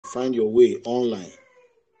find your way online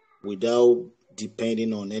without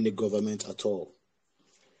depending on any government at all.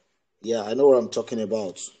 Yeah, I know what I'm talking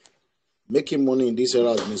about. Making money in this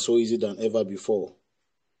era has been so easy than ever before.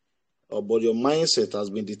 But your mindset has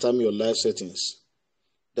been determining your life settings.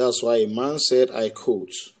 That's why a man said, I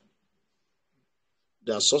quote,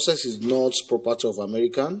 that success is not property of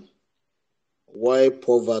American, while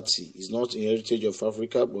poverty is not a heritage of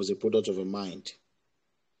Africa, but is a product of a mind.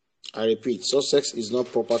 I repeat, success is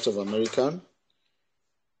not property of American,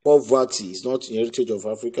 poverty is not a heritage of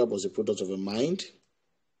Africa, but is a product of a mind.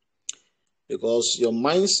 Because your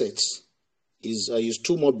mindset is you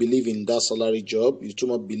too much believe in that salary job, you too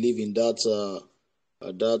much believe in that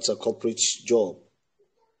corporate job,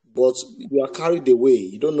 but you are carried away.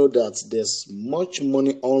 You don't know that there's much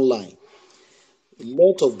money online. A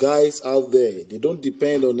lot of guys out there, they don't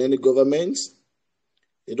depend on any government,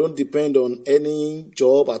 they don't depend on any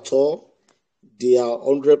job at all. They are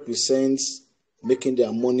 100% making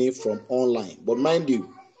their money from online. But mind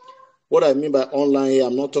you, what I mean by online here,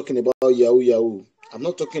 I'm not talking about Yahoo. I'm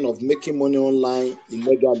not talking of making money online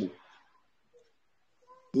illegally.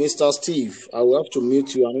 Mr. Steve, I will have to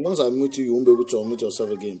mute you. And once I mute you, you won't be able to unmute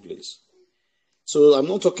yourself again, please. So I'm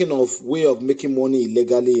not talking of way of making money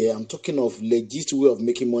illegally here. I'm talking of legit way of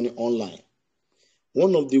making money online.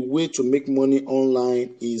 One of the way to make money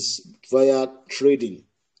online is via trading,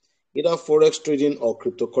 either forex trading or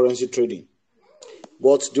cryptocurrency trading.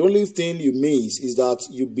 But the only thing you miss is that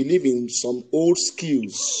you believe in some old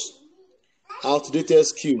skills, outdated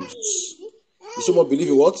skills. You somewhat believe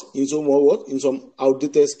in what? In some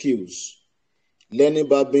outdated skills. Learning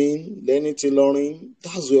barbing, learning tailoring,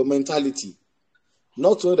 that's your mentality.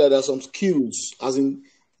 Not only that there are some skills, as in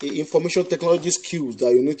information technology skills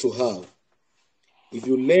that you need to have. If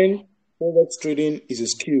you learn forex trading, is a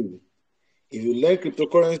skill. If you learn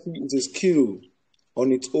cryptocurrency, it's a skill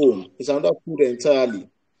on its own. It's another field entirely.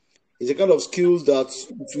 It's a kind of skills that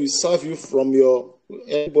will serve you from your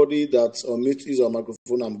anybody that unmute your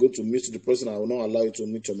microphone. I'm going to mute the person. I will not allow you to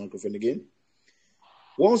unmute your microphone again.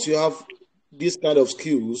 Once you have this kind of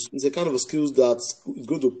skills, it's a kind of skills that is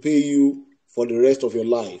going to pay you for the rest of your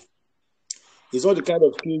life. It's not the kind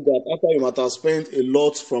of skill that after you might have spent a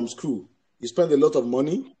lot from school, you spend a lot of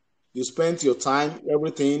money, you spent your time,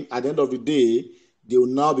 everything. At the end of the day, they will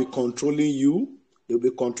now be controlling you. They will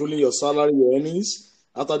be controlling your salary, your earnings.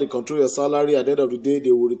 After they control your salary, at the end of the day,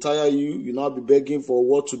 they will retire you. You now be begging for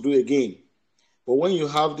what to do again. But when you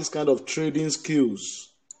have this kind of trading skills,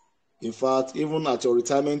 in fact, even at your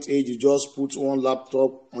retirement age, you just put one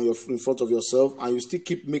laptop in front of yourself and you still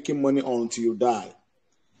keep making money until you die.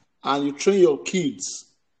 And you train your kids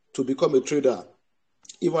to become a trader.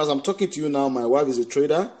 Even as I'm talking to you now, my wife is a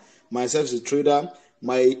trader, myself is a trader,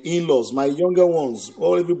 my in-laws, my younger ones,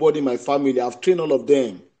 everybody in my family, I've trained all of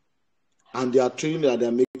them. And they are trading and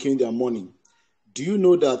they're making their money. Do you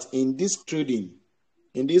know that in this trading,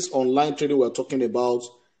 in this online trading we're talking about,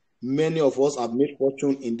 many of us have made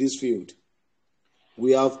fortune in this field.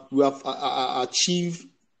 We have achieved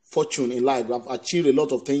fortune in life. We have achieved a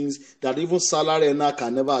lot of things that even salary earner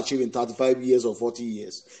can never achieve in 35 years or 40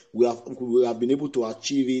 years. We have been able to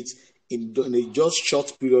achieve it in a just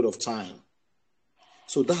short period of time.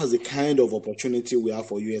 So that's the kind of opportunity we have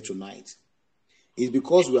for you here tonight. It's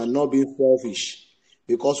because we are not being selfish.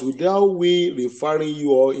 Because without we referring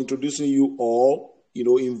you or introducing you or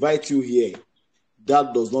invite you here,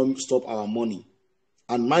 that does not stop our money.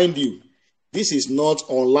 And mind you, this is not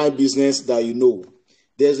online business that you know.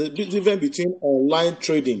 There's a big difference between online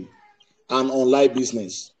trading and online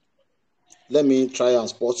business. Let me try and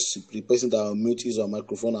spot the person that will mute his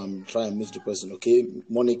microphone and try and mute the person. Okay,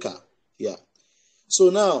 Monica. Yeah. So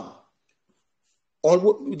now,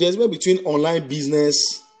 there's a difference between online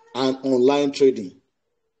business and online trading.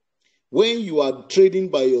 When you are trading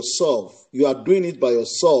by yourself, you are doing it by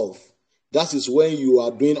yourself. That is when you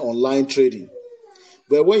are doing online trading.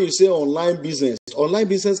 But when you say online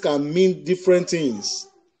business can mean different things.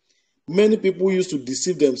 Many people used to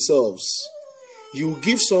deceive themselves. You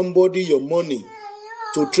give somebody your money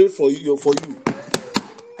to trade for you.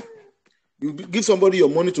 You give somebody your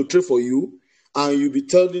money to trade for you, and you'll be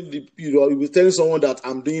telling someone that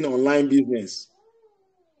I'm doing online business,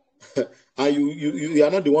 and you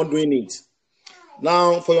are not the one doing it.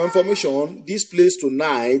 Now, for your information, this place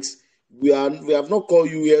tonight, we have not called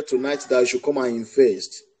you here tonight that you should come and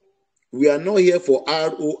invest. We are not here for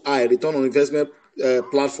ROI, return on investment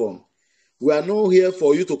platform. We are not here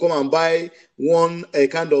for you to come and buy one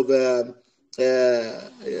kind of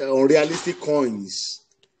unrealistic coins.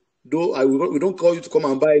 We don't call you to come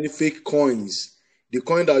and buy any fake coins. The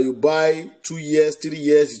coin that you buy 2 years, 3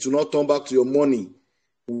 years, it will not turn back to your money.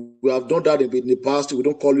 We We have done that in the past. We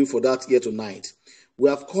don't call you for that here tonight. We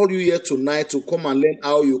have called you here tonight to come and learn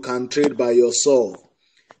how you can trade by yourself.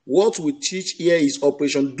 What we teach here is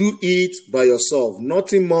operation do it by yourself.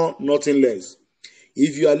 Nothing more, nothing less.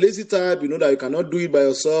 If you are lazy type, you know that you cannot do it by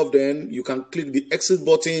yourself, then you can click the exit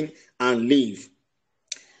button and leave.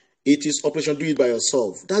 It is operation do it by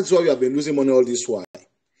yourself. That's why we have been losing money all this while.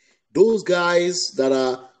 Those guys that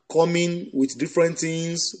are coming with different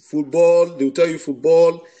things, football, they'll tell you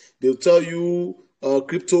football, they'll tell you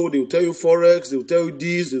crypto, they'll tell you forex, they'll tell you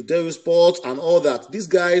this, they'll tell you sports and all that. These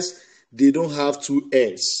guys, they don't have 2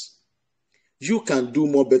 heads. You can do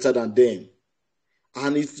more better than them.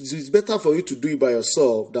 And it's better for you to do it by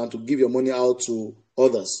yourself than to give your money out to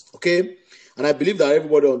others, okay? And I believe that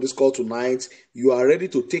everybody on this call tonight, you are ready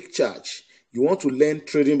to take charge. You want to learn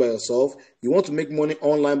trading by yourself. You want to make money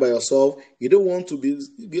online by yourself. You don't want to be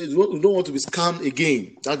scammed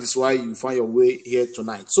again. That is why you find your way here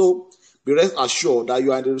tonight. So be rest assured that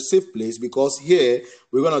you are in a safe place, because here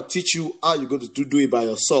we're going to teach you how you're going to do it by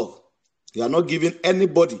yourself. You are not giving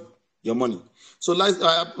anybody your money. So,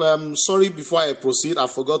 sorry, before I proceed, I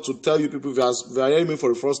forgot to tell you people, if you are hearing me for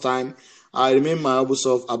the first time, I remain my humble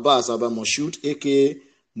self, Abbas Abba Moshood, aka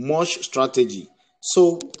Mosh Strategy.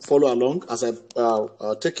 So follow along as I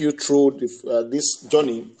take you through this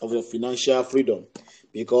journey of your financial freedom,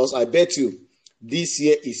 because I bet you this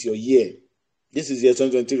year is your year. This is year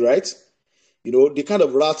 2020, right? You know, the kind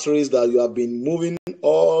of rat race that you have been moving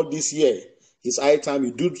all this year, it's high time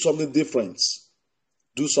you do something different.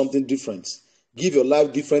 Do something different. Give your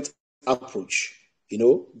life different approach. You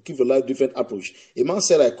know, give your life different approach. A man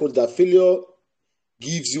said, I quote, that failure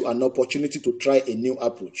gives you an opportunity to try a new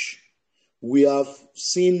approach. We have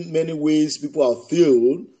seen many ways people have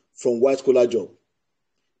failed from white-collar job.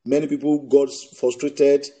 Many people got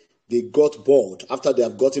frustrated. They got bored after they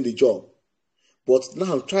have gotten the job. But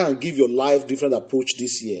now try and give your life different approach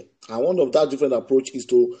this year. And one of that different approach is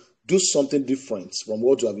to do something different from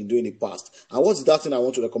what you have been doing in the past. And what's that thing I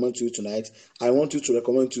want to recommend to you tonight? I want you to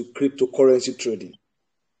recommend to cryptocurrency trading.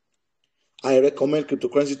 I recommend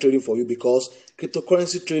cryptocurrency trading for you because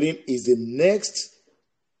cryptocurrency trading is the next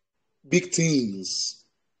big things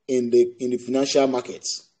in the financial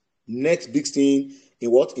markets. Next big thing in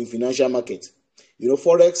what? In financial market. You know,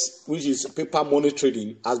 forex, which is paper money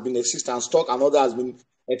trading, has been existing, and stock and other has been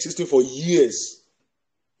existing for years.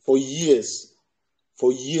 For years.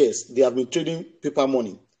 They have been trading paper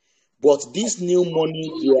money. But this new money,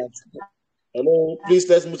 hello, please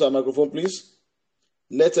let's mute our microphone, please.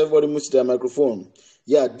 Let everybody mute their microphone.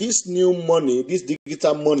 Yeah, this new money, this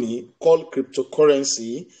digital money called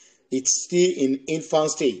cryptocurrency, it's still in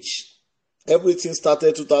infant stage. Everything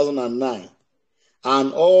started 2009.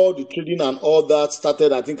 And all the trading and all that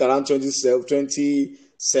started, I think, around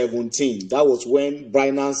 2017. That was when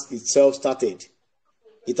Binance itself started.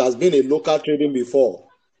 It has been a local trading before.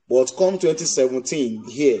 But come 2017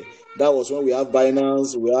 here, that was when we have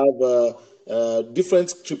Binance, we have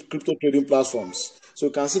different crypto trading platforms. So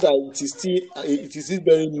you can see that it is still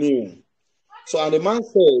very new. So, and the man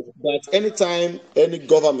said that anytime any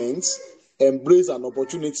government embrace an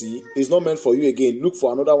opportunity, it's not meant for you again. Look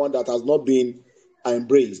for another one that has not been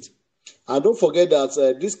embraced. And don't forget that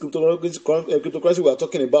this cryptocurrency we are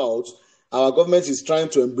talking about, our government is trying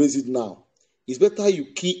to embrace it now. It's better you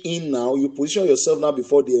key in now, you position yourself now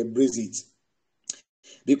before they embrace it.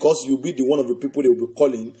 Because you'll be one of the people they will be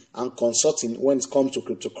calling and consulting when it comes to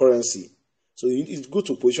cryptocurrency. So it's good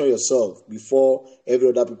to position yourself before every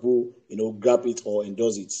other people, grab it or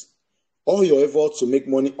endorse it. All your efforts to make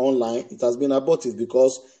money online, it has been abortive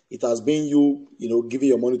because it has been you, giving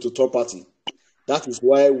your money to third party. That is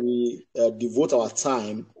why we devote our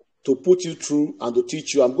time to put you through and to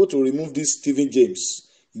teach you. I'm going to remove this Stephen James.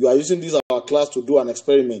 You are using this our class to do an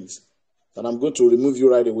experiment, and I'm going to remove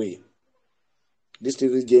you right away. This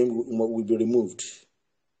Stephen James will be removed.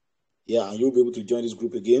 Yeah, and you'll be able to join this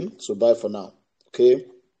group again. So bye for now. Okay.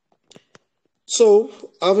 So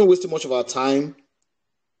I haven't wasted much of our time.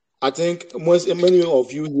 I think many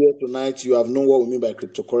of you here tonight, you have known what we mean by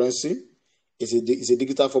cryptocurrency. It's a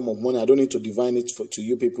digital form of money. I don't need to define it to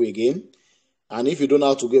you people again. And if you don't know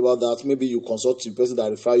how to go about that, maybe you consult the person that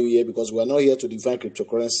refer you here, because we are not here to define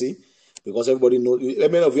cryptocurrency, because everybody knows,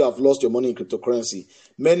 many of you have lost your money in cryptocurrency.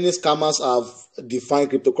 Many scammers have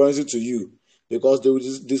defined cryptocurrency to you, because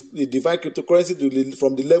they define cryptocurrency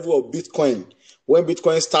from the level of Bitcoin. When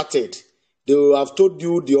Bitcoin started, they will have told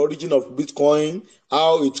you the origin of Bitcoin,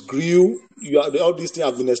 how it grew. All these things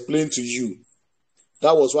have been explained to you.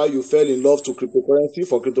 That was why you fell in love to cryptocurrency.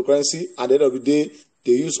 For cryptocurrency, at the end of the day,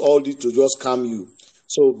 they use all this to just scam you.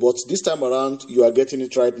 So, but this time around, you are getting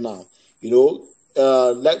it right now.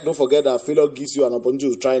 don't forget that failure gives you an opportunity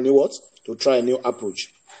to try a new what? To try a new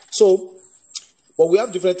approach. So, but we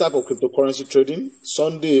have different type of cryptocurrency trading.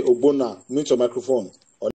 Sunday Ogbonna, mute your microphone,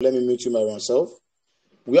 or let me mute you myself.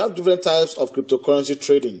 We have different types of cryptocurrency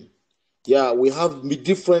trading. Yeah, we have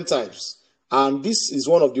different types. And this is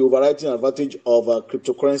one of the overriding advantage of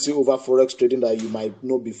cryptocurrency over forex trading that you might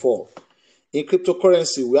know before. In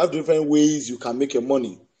cryptocurrency, we have different ways you can make your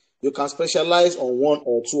money. You can specialize on one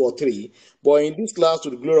or two or three. But in this class, to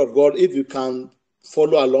the glory of God, if you can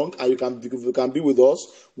follow along and you can be with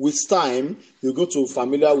us, with time, you're going to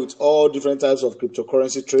familiar with all different types of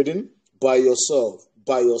cryptocurrency trading by yourself.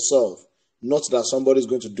 Not that somebody is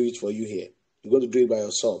going to do it for you here. You're going to do it by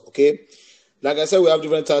yourself, okay? Like I said, we have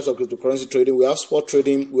different types of cryptocurrency trading. We have spot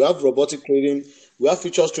trading, we have robotic trading, we have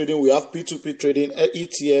futures trading, we have P2P trading,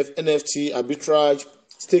 ETF, NFT, arbitrage,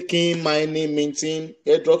 staking, mining, minting,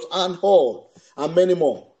 airdrops, and all, and many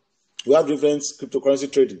more. We have different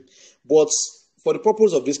cryptocurrency trading. But for the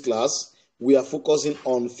purpose of this class, we are focusing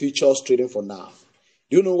on futures trading for now.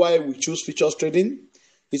 Do you know why we choose futures trading?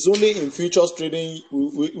 It's only in futures trading,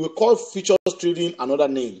 we call futures trading another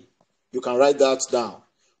name. You can write that down.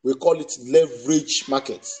 We call it leverage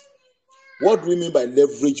market. What do we mean by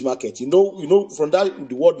leverage market? You know, from that,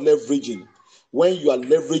 the word leveraging, when you are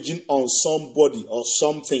leveraging on somebody or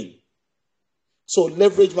something. So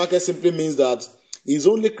leverage market simply means that it's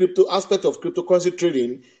only crypto aspect of cryptocurrency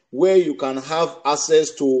trading where you can have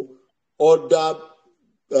access to other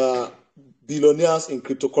billionaires in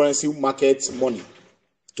cryptocurrency market money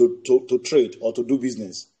to trade or to do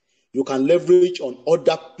business. You can leverage on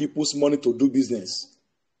other people's money to do business.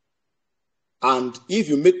 And if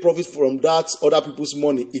you make profit from that other people's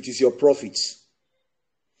money, it is your profit.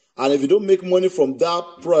 And if you don't make money from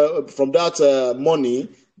that money,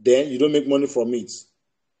 then you don't make money from it.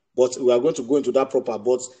 But we are going to go into that proper.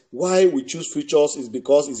 But why we choose futures is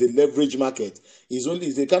because it's a leverage market.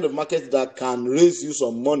 It's a kind of market that can raise you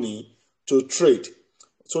some money to trade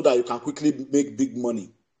so that you can quickly make big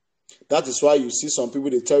money. That is why you see some people,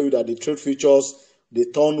 they tell you that they trade futures, they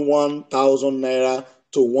turn 1,000 naira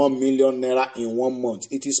to 1 million naira in 1 month.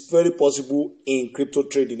 It is very possible in crypto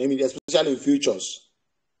trading, especially in futures.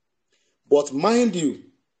 But mind you,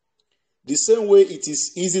 the same way it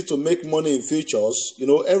is easy to make money in futures,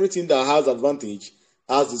 everything that has advantage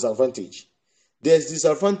has disadvantage. There's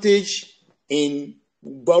disadvantage in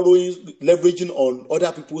leveraging on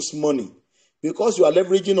other people's money. Because you are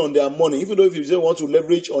leveraging on their money, even though if you say want to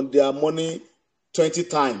leverage on their money 20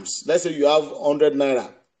 times, let's say you have 100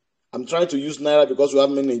 naira. I'm trying to use naira because we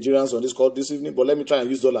have many Nigerians on this call this evening, but let me try and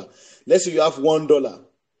use dollar. Let's say you have $1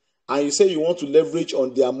 and you say you want to leverage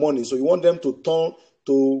on their money. So you want them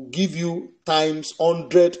to give you times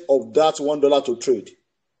 100 of that $1 to trade.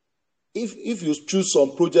 If you choose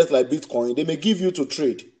some projects like Bitcoin, they may give you to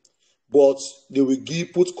trade, but they will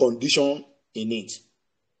put condition in it.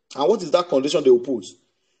 And what is that condition they will put?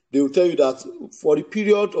 They will tell you that for the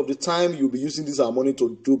period of the time you'll be using this money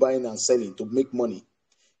to do buying and selling, to make money,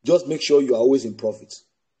 just make sure you are always in profit.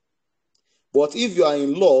 But if you are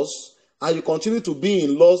in loss and you continue to be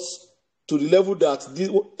in loss to the level that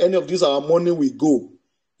any of these our money will go,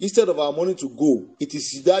 instead of our money to go, it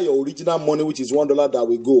is either your original money, which is $1 that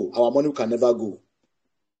will go. Our money can never go.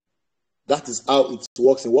 That is how it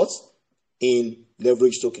works in what? In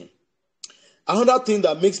leverage token. Another thing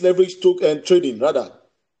that makes leverage token trading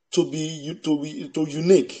to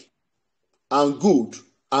unique and good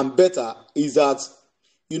and better is that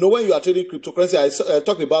when you are trading cryptocurrency, I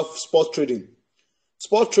talked about spot trading.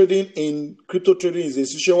 Spot trading in crypto trading is a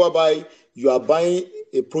situation whereby you are buying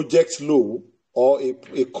a project low or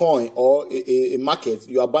a coin or a market.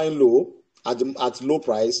 You are buying low at low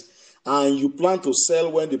price, and you plan to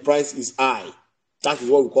sell when the price is high. That is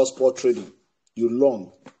what we call spot trading. You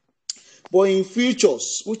long. But in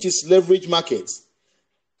futures, which is leverage markets,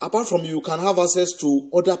 apart from you can have access to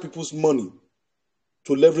other people's money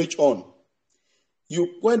to leverage on.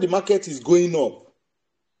 When the market is going up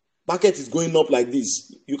like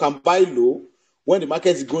this, you can buy low when the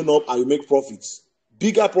market is going up and you make profits.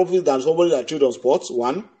 Bigger profits than somebody that trades on spot,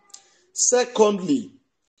 one. Secondly,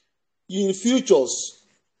 in futures,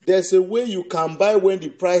 there's a way you can buy when the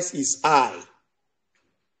price is high.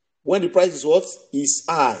 When the price is what? Is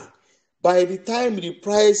high. By the time the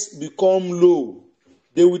price become low,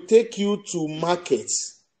 they will take you to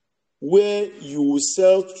markets where you will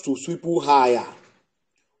sell to people higher.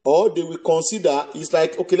 Or they will consider, it's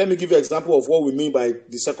like, okay, let me give you an example of what we mean by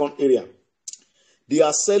the second area. They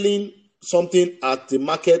are selling something at the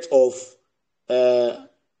market of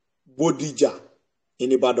Bodija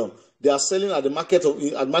in Ibadan. They are selling at the market of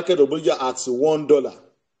Bodija at $1.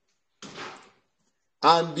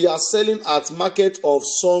 and they are selling at market of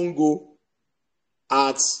Songo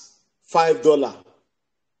at $5.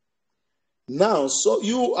 Now, so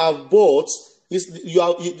you have bought,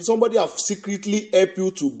 somebody have secretly helped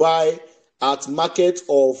you to buy at market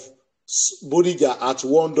of Bodija at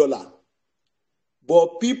 $1.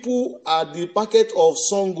 But people at the market of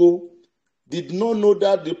Songo did not know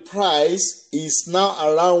that the price is now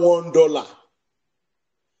around $1.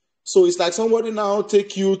 So it's like somebody now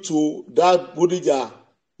take you to that Bodija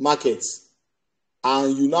market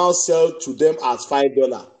and you now sell to them at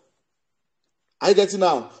 $5. Are you getting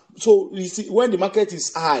now? So you see, when the market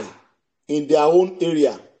is high in their own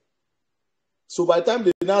area, so by the time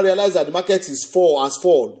they now realize that the market is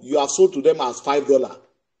fall, you have sold to them as $5.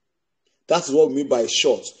 That is what we mean by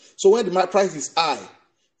short. So when the price is high,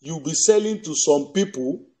 you'll be selling to some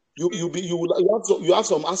people. You have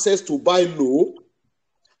some access to buy low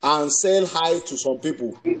and sell high to some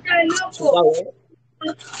people. So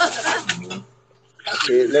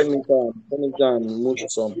okay, let me try and move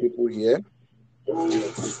some people here. Okay.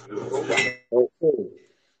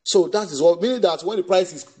 So that is what meaning that when the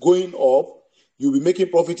price is going up, you'll be making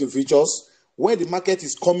profit in futures. When the market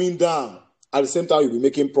is coming down, at the same time, you'll be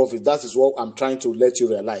making profit. That is what I'm trying to let you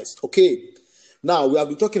realize. Okay. Now, we have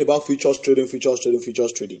been talking about futures trading.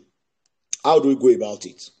 How do we go about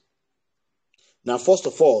it? Now, first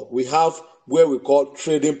of all, we have where we call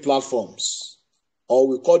trading platforms, or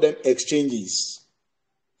we call them exchanges.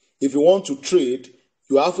 If you want to trade,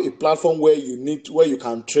 you have a platform where you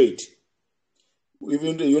can trade.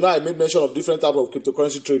 Even I made mention of different types of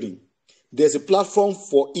cryptocurrency trading. There's a platform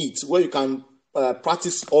for it where you can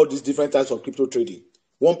practice all these different types of crypto trading.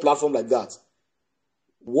 One platform like that.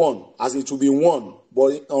 One, as it will be one,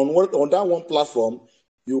 but on that one platform,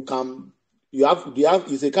 it's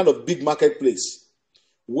a kind of big marketplace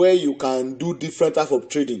where you can do different types of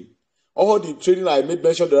trading. All the trading I made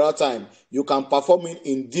mention the other time, you can perform it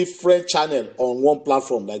in different channels on one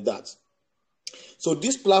platform like that. So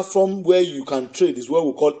this platform where you can trade is what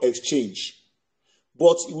we call exchange.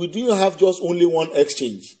 But we didn't have just only one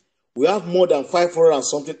exchange. We have more than 500 and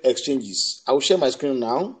something exchanges. I will share my screen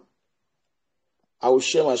now. To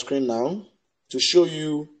show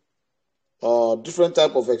you different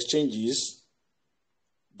type of exchanges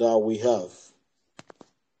that we have.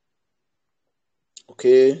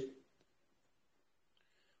 Okay.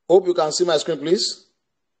 Hope you can see my screen, please.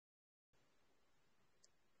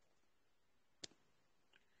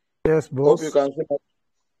 Yes, boss. Hope you can see.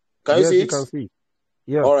 Can you see it? You can see.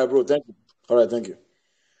 Yeah. All right, bro. Thank you. All right, thank you.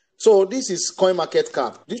 So this is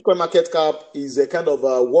CoinMarketCap. This CoinMarketCap is a kind of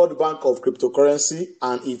a World Bank of cryptocurrency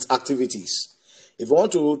and its activities. If you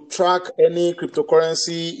want to track any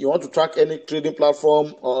cryptocurrency, you want to track any trading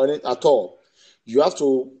platform or any at all, you have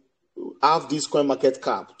to have this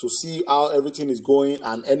CoinMarketCap to see how everything is going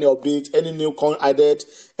and any update, any new coin added,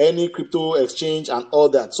 any crypto exchange and all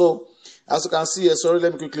that. So as you can see here, sorry,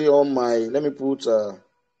 let me quickly let me put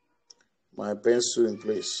my pencil in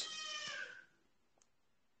place.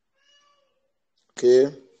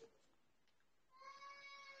 Okay.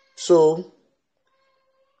 So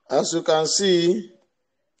as you can see,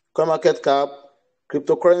 CoinMarketCap,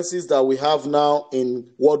 cryptocurrencies that we have now in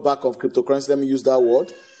World Bank of cryptocurrency, let me use that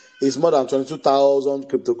word, is more than 22,000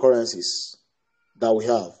 cryptocurrencies that we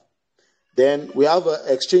have. Then we have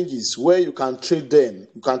exchanges where you can trade them.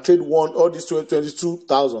 You can trade all these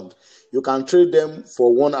 22,000. You can trade them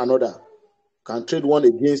for one another. You can trade one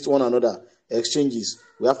against one another. Exchanges.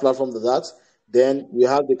 We have platforms like that. Then we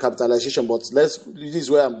have the capitalization. But this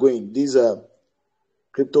is where I'm going. These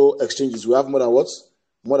crypto exchanges. We have more than what?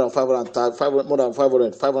 More than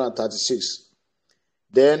 536.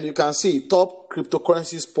 Then you can see top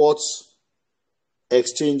cryptocurrency sports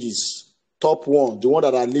exchanges. Top one, the one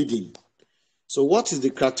that are leading. So what is the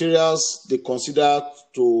criteria they consider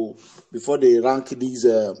before they rank these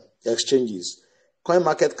exchanges?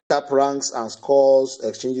 CoinMarketCap ranks and scores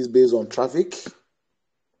exchanges based on traffic.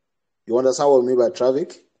 You understand what we mean by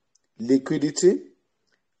traffic? Liquidity,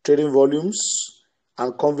 trading volumes,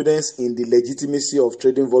 and confidence in the legitimacy of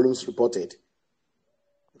trading volumes reported.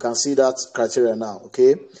 You can see that criteria now,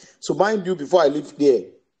 okay? So mind you, before I leave there,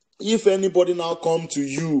 if anybody now come to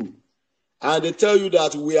you and they tell you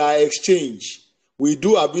that we are exchange, we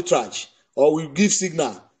do arbitrage, or we give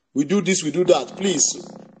signal, we do this, we do that, please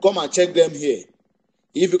come and check them here.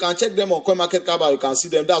 If you can check them on CoinMarketCap, you can see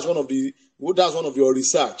them. That's one of your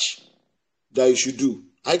research that you should do.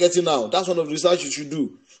 I get it now. That's one of the research you should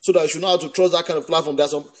do, so that you should know how to trust that kind of platform.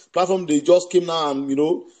 There's some platform they just came now and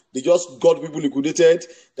they just got people liquidated.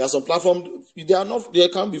 There's some platform they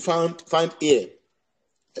can't be found here.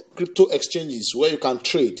 Crypto exchanges where you can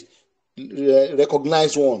trade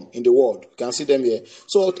recognized one in the world. You can see them here.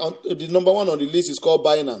 So the number one on the list is called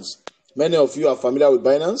Binance. Many of you are familiar with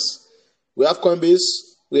Binance. We have Coinbase.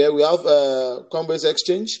 We have Coinbase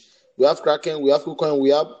Exchange. We have Kraken. We have KuCoin. We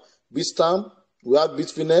have Bitstamp. We have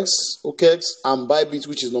Bitfinex, OKEX, and Bybit,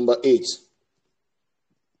 which is number 8.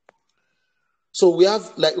 So we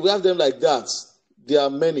have them like that. There are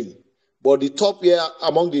many, but the top here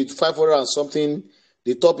among the 500 and something,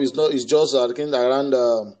 the top is just I think around.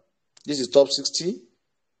 This is top 60.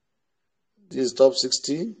 This is top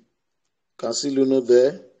 60. You can see Luno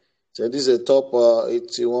there. So this is a top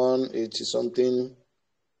 81, 80 something.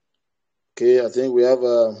 Okay, I think we have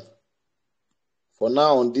for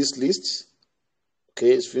now on this list.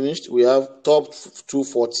 Okay, it's finished. We have top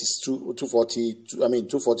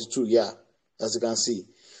 242. Yeah, as you can see.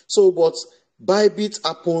 So, but Bybit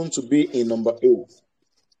happened to be in number 8.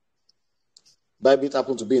 Bybit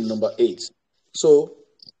happened to be in number 8. So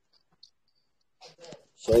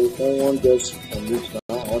if someone gets on mute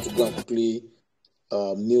now, I want to go and quickly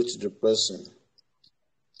mute the person.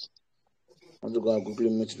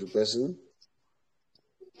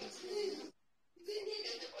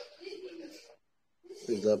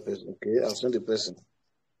 Who is that person? Okay, I'll send the person.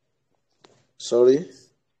 Sorry.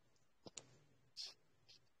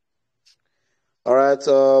 All right.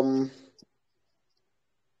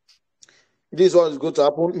 This one is going to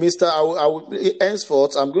happen, Mister.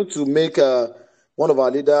 Henceforth, I'm going to make one of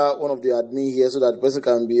our leader, one of the admin here, so that the person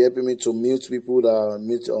can be helping me to mute people that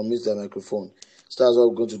mute their microphone. So that's what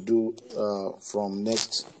we're going to do from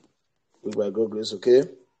next week by God's grace. Okay.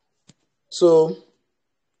 So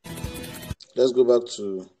let's go back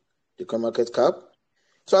to the CoinMarketCap.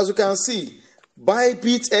 So as you can see,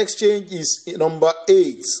 Bybit Exchange is number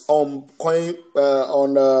 8 on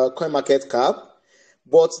CoinMarketCap,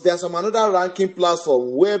 but there's another ranking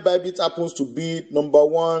platform where Bybit happens to be number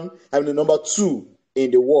 2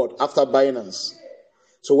 in the world after Binance.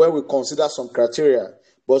 So when we consider some criteria,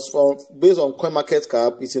 but based on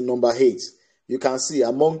CoinMarketCap, it's in number 8. You can see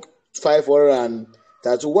among 500, and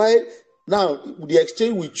that's why now the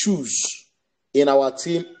exchange we choose in our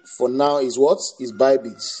team for now is what? Is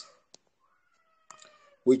Bybit.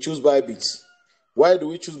 We choose Bybit. Why do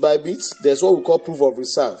we choose Bybit? There's what we call proof of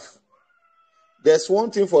reserve. There's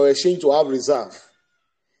one thing for exchange to have reserve.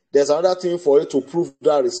 There's another thing for it to prove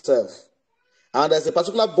that reserve. And there's a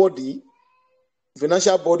particular body,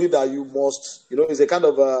 financial body, that you must, it's a kind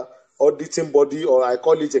of auditing body, or I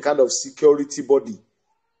call it a kind of security body,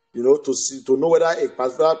 to know whether a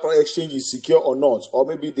particular exchange is secure or not, or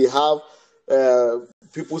maybe they have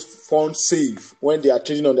people's funds safe when they are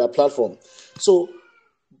trading on their platform. So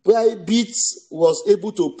Bybit was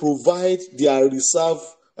able to provide their reserve,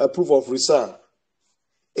 proof of reserve.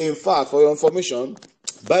 In fact, for your information,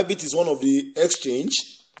 Bybit is one of the exchange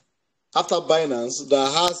after Binance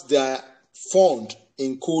that has their fund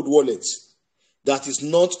in cold wallet that is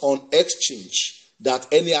not on exchange, that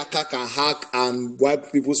any hacker can hack and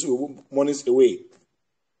wipe people's monies away.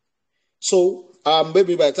 So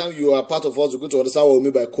maybe by the time you are part of us, you're going to understand what we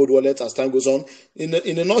mean by cold wallet as time goes on. In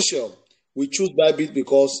a nutshell, we choose Bybit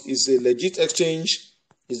because it's a legit exchange.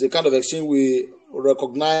 It's the kind of exchange we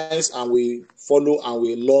recognize and we follow and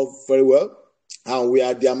we love very well. And we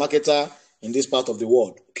are their marketer in this part of the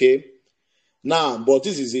world. Okay? Now, but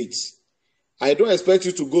this is it. I don't expect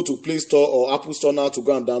you to go to Play Store or Apple Store now to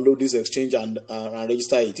go and download this exchange and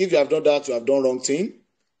register it. If you have done that, you have done wrong thing.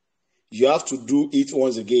 You have to do it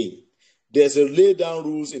once again. There's a lay down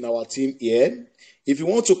rules in our team here. If you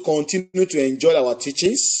want to continue to enjoy our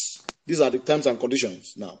teachings, these are the terms and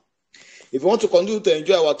conditions now. If you want to continue to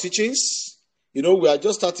enjoy our teachings, we are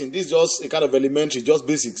just starting. This is just a kind of elementary, just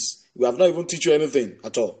basics. We have not even teach you anything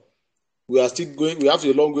at all. We are still going. We have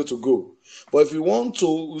a long way to go. But if you want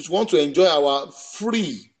to enjoy our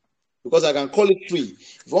free, because I can call it free,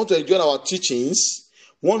 if you want to enjoy our teachings,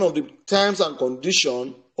 one of the terms and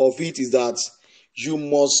condition of it is that you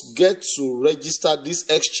must get to register this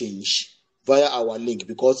exchange via our link,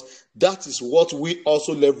 because that is what we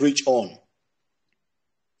also leverage on.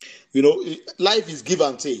 Life is give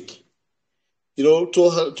and take.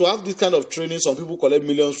 To have this kind of training, some people collect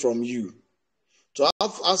millions from you. To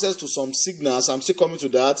have access to some signals, I'm still coming to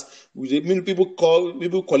that.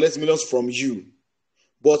 People collect millions from you.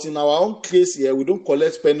 But in our own case here, we don't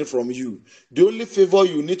collect penny from you. The only favor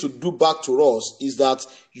you need to do back to us is that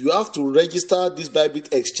you have to register this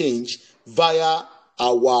Bybit exchange via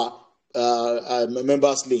our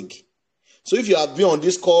members link. So if you have been on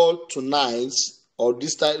this call tonight or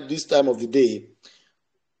this time of the day,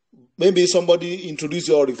 maybe somebody introduce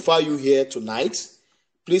you or refer you here tonight,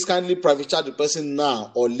 please kindly private chat the person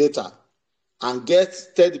now or later and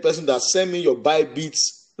tell the person that send me your Bybit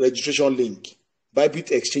registration link,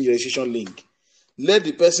 Bybit exchange registration link. Let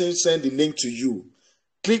the person send the link to you.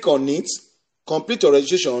 Click on it, complete your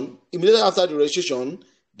registration. Immediately after the registration,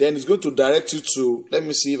 then it's going to direct you to, let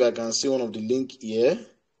me see if I can see one of the link here.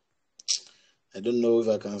 I don't know if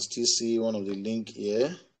I can still see one of the link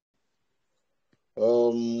here.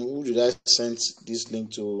 Who did I send this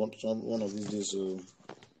link to? One of these days.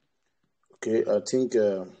 Okay, I think.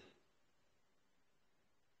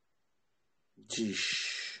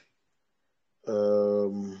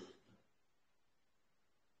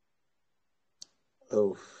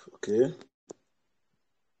 Oh, okay.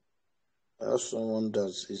 I have someone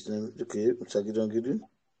that's his name. Okay, Mr. Gideon.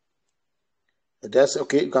 That's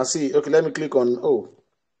okay. You can see. Okay, let me click on. Oh,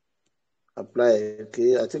 apply.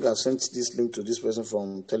 Okay, I think I sent this link to this person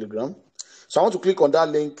from Telegram. So I want to click on that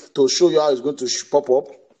link to show you how it's going to pop up.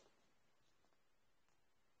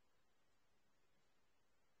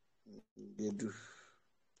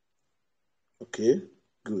 Okay,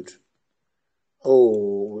 good.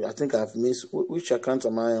 Oh, I think I've missed. Which account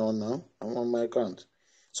am I on now? I'm on my account.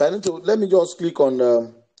 So I need to, let me just click on,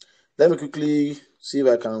 let me quickly see if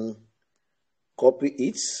I can copy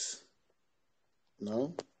it.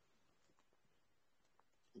 No.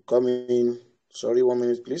 Coming. Sorry, 1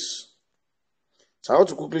 minute, please. So I want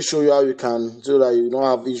to quickly show you how you can, so that you don't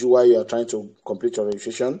have issue while you are trying to complete your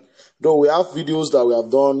registration. Though we have videos that we have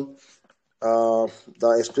done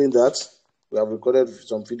that explain that. We have recorded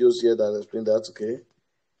some videos here that explain that. Okay.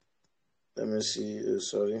 Let me see.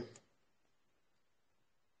 Sorry.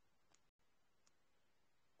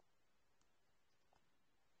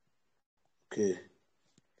 Okay.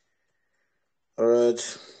 All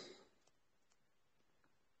right.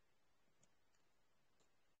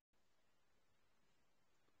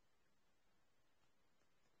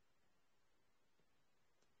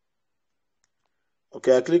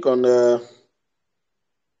 Okay, I click on the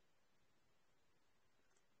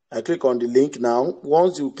link now.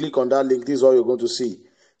 Once you click on that link, this is all you're going to see.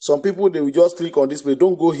 Some people, they will just click on this place.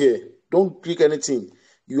 Don't go here. Don't click anything.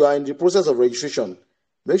 You are in the process of registration.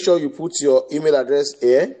 Make sure you put your email address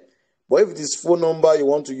here. But if it is phone number you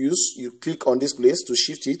want to use, you click on this place to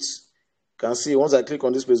shift it. You can see once I click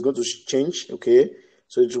on this place, it's going to change. Okay.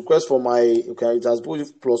 So it requests for my, okay, it has put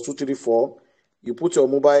 +234. You put your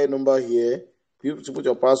mobile number here. You put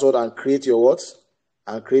your password and create your what?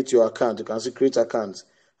 And create your account. You can see create account.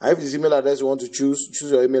 And if it's email address you want to choose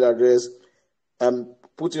your email address.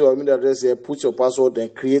 Put your email address here, put your password, then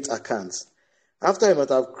create account. After you might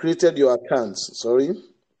have created your account, the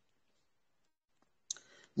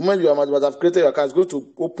moment you might have created your account, it's going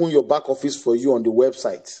to open your back office for you on the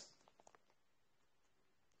website. It's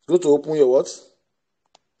going to open your what?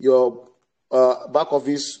 Your back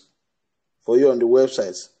office for you on the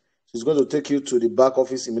website. So it's going to take you to the back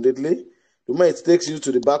office immediately. The moment it takes you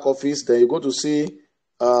to the back office, then you're going to see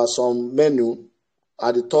some menu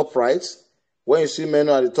at the top right. When you see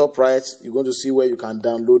menu at the top right, you're going to see where you can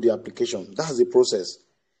download the application. That's the process.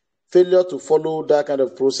 Failure to follow that kind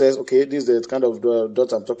of process. Okay, this is the kind of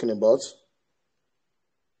dot I'm talking about.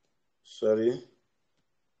 Sorry.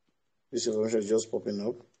 This information is just popping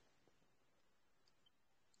up.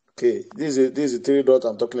 Okay, this is the 3 dots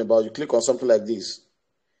I'm talking about. You click on something like this.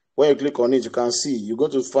 When you click on it, you can see. You're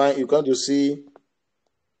going to see.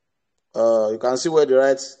 You can see where the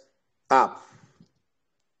right app.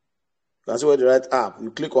 You can see where the right app.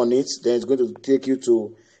 You click on it, then it's going to take you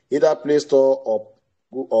to either Play Store or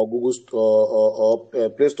Google Store or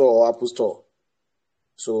Play Store or Apple Store.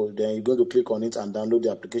 So then you're going to click on it and download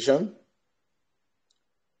the application.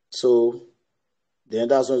 So then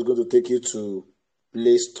that's when it's going to take you to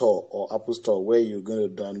Play Store or Apple Store, where you're going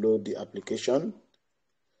to download the application.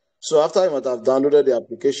 So after you might have downloaded the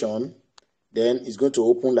application, then it's going to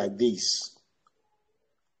open like this.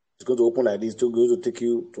 It's going to open like this. It's going to take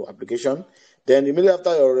you to application. Then immediately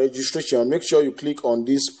after your registration, make sure you click on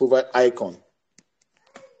this profile icon.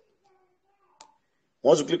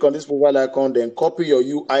 Once you click on this profile icon, then copy your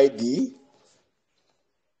UID.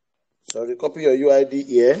 Copy your UID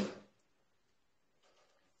here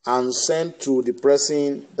and send to the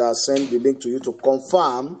person that sent the link to you to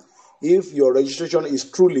confirm if your registration is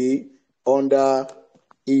truly under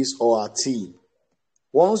his or her team.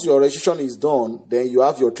 Once your registration is done, then you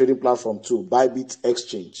have your trading platform too, Bybit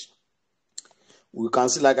Exchange. We can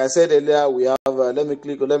see, like I said earlier, we have, let me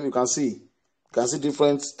click on them, you can see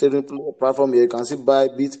different trading platform here. You can see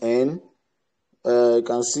Bybit N, you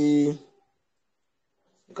can see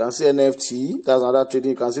NFT, that's another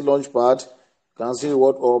trading. You can see Launchpad, you can see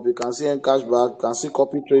Reward Up, you can see N Cashback, you can see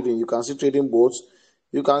Copy Trading, you can see Trading Bots,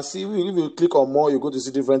 You can see if you click on more, you go to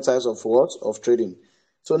see different types of what of trading.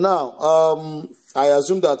 So now, I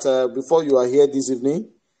assume that before you are here this evening,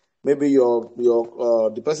 maybe your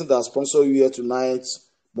the person that sponsored you here tonight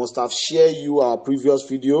must have shared you our previous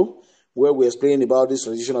video where we explain about this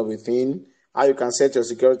registration of a thing, how you can set your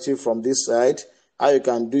security from this side, how you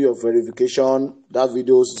can do your verification. That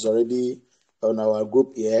video is already on our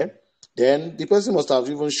group here. Then the person must have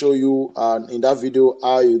even shown you in that video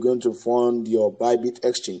how you're going to fund your Bybit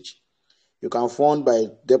exchange. You can fund by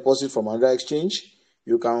deposit from another exchange.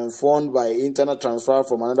 You can fund by internet transfer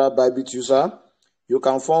from another Bybit user. You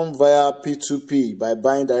can fund via P2P by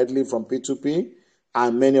buying directly from P2P,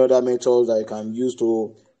 and many other methods that you can use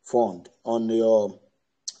to fund on your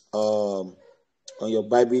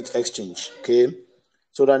Bybit exchange. Okay.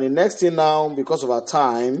 So then the next thing now, because of our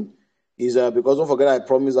time, is because don't forget I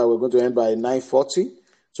promised that we're going to end by 9:40.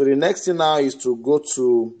 So the next thing now is to go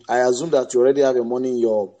to. I assume that you already have your money in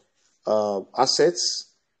your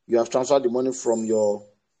assets. You have transferred the money from your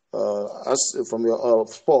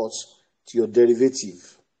sports to your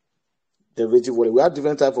derivative wallet. We have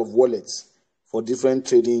different type of wallets for different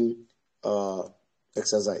trading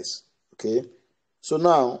exercise. Okay. So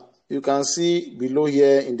now you can see below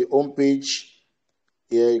here in the home page.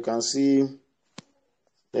 Here you can see.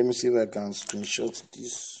 Let me see if I can screenshot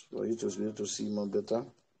this for you to be able to see more better.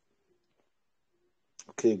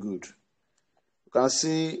 Okay, good. You can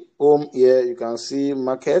see home here. You can see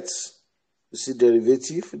markets. You see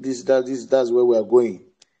derivative. That's where we are going.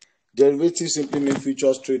 Derivative simply means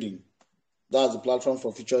futures trading. That's the platform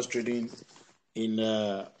for futures trading in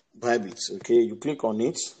Bybit. Okay, you click on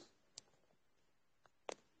it.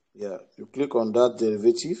 Yeah, you click on that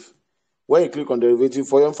derivative. When you click on derivative,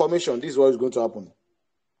 for your information, this is what is going to happen.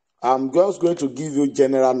 I'm just going to give you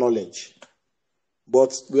general knowledge,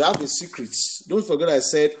 but we have the secrets. Don't forget I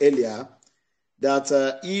said earlier that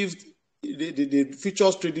if the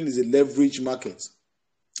futures trading is a leverage market,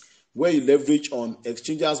 where you leverage on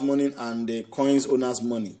exchanger's money and the coins owner's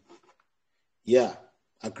money. Yeah,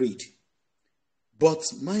 agreed.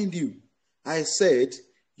 But mind you, I said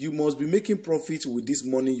you must be making profit with this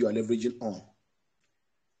money you are leveraging on.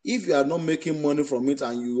 If you are not making money from it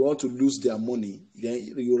and you want to lose their money,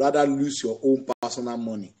 then you rather lose your own personal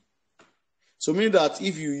money. So meaning that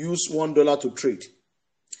if you use $1 to trade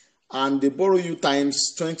and they borrow you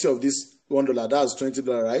times 20 of this $1, that's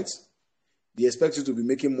 $20, right? They expect you to be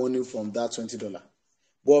making money from that $20.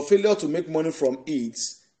 But failure to make money from it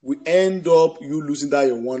will end up you losing that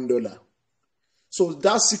your $1. So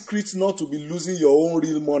that secret not to be losing your own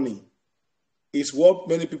real money is what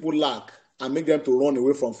many people lack and make them to run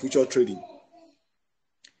away from future trading.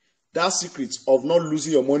 That secret of not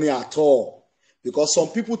losing your money at all. Because some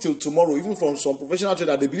people till tomorrow, even from some professional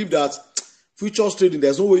traders, they believe that futures trading,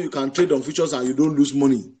 there's no way you can trade on futures and you don't lose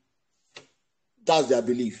money. That's their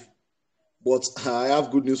belief. But I have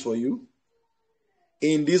good news for you.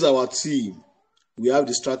 In this our team, we have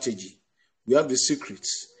the strategy, we have the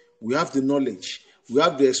secrets, we have the knowledge, we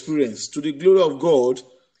have the experience. To the glory of God,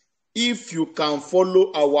 if you can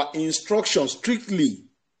follow our instructions strictly,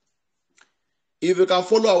 if you can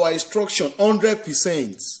follow our instruction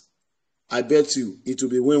 100%, I bet you it will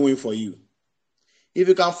be win-win for you. If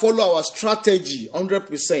you can follow our strategy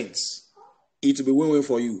 100%, it will be win-win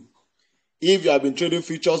for you. If you have been trading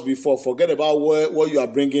futures before, forget about what you are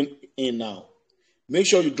bringing in now. Make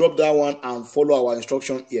sure you drop that one and follow our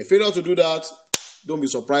instruction here. Failure to do that, don't be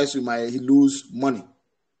surprised you might lose money.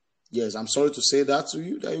 Yes, I'm sorry to say that to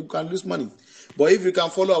you, that you can lose money. But if you can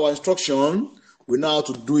follow our instruction, we know how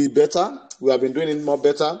to do it better. We have been doing it more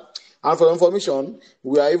better. And for information,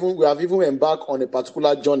 we have even embarked on a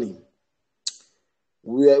particular journey.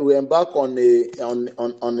 We embark on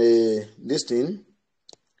a listing,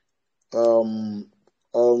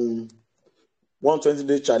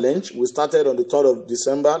 120-day challenge. We started on the 3rd of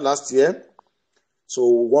December last year. So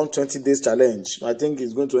 120 days challenge. I think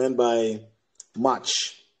it's going to end by March.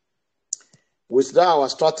 With that, our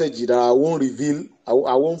strategy that I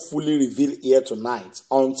won't fully reveal here tonight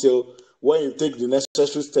until when you take the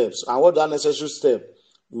necessary steps. And what that necessary step,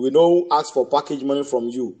 we don't ask for package money from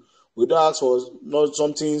you. We don't ask for not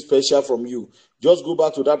something special from you. Just go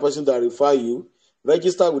back to that person that refer you,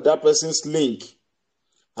 register with that person's link.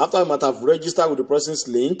 After you might have registered with the person's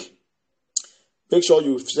link, make sure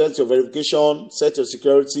you set your verification, set your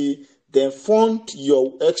security, then fund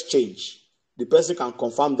your exchange. The person can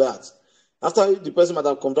confirm that. After the person might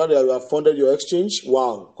have confirmed that you have funded your exchange,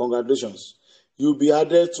 wow, congratulations. You'll be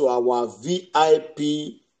added to our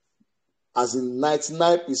VIP, as in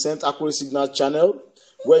 99% accuracy signal channel,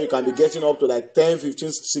 where you can be getting up to like 10,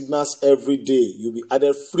 15 signals every day. You'll be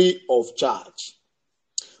added free of charge.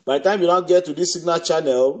 By the time you now get to this Signal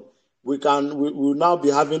channel, we will now be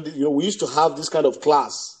having, we used to have this kind of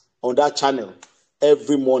class on that channel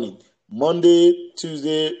every morning. Monday,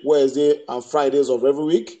 Tuesday, Wednesday, and Fridays of every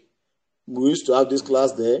week. We used to have this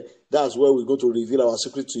class there. That's where we're going to reveal our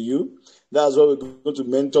secret to you. That's where we're going to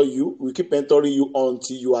mentor you. We keep mentoring you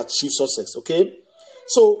until you achieve success, okay?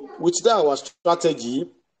 So with that, our strategy,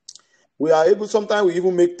 we are able, sometimes we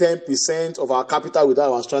even make 10% of our capital with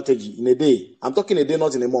our strategy in a day. I'm talking a day,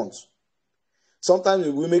 not in a month. Sometimes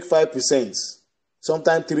we make 5%,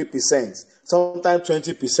 sometimes 3%, sometimes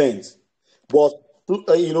 20%. But,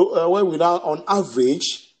 when we now, on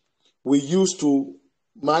average, we used to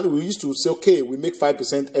say, okay, we make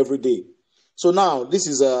 5% every day. So now, this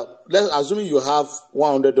is let's assume you have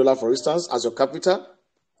 $100, for instance, as your capital.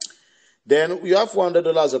 Then you have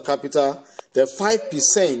 $100 as your capital. Then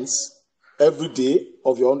 5% every day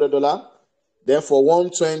of your $100. Then for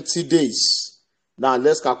 120 days. Now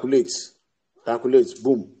let's calculate.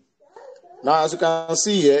 Boom. Now, as you can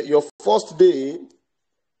see here, your first day,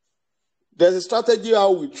 there's a strategy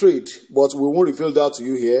how we trade, but we won't reveal that to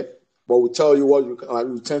you here. But we'll tell you what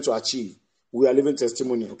you tend to achieve. We are living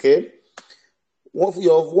testimony, okay?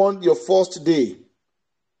 Your first day,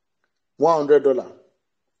 $100.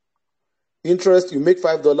 Interest, you make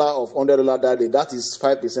 $5 of $100 that day. That is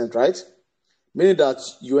 5%, right? Meaning that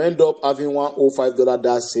you end up having $105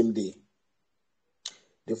 that same day.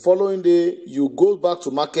 The following day, you go back to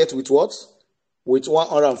market with what? With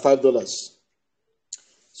 $105.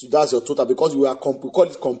 So that's your total, because we call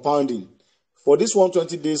it compounding. For this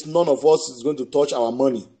 120 days, none of us is going to touch our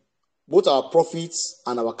money, both our profits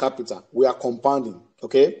and our capital. We are compounding,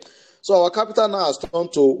 okay? So our capital now has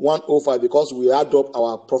turned to 105 because we add up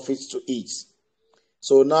our profits to it.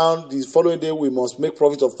 So now the following day, we must make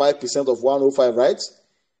profit of 5% of 105, right?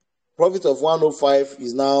 Profit of 105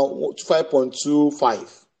 is now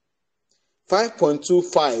 5.25.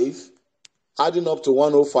 5.25 adding up to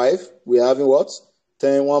 105, we are having what?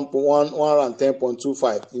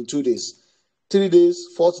 110.25 in 2 days. 3 days,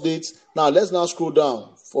 4 days. Now let's now scroll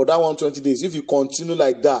down for that 120 days. If you continue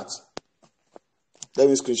like that, let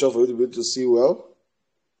me screenshot for you to be able to see well.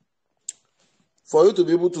 For you to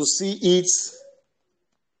be able to see it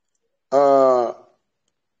in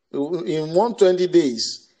 120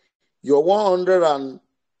 days, your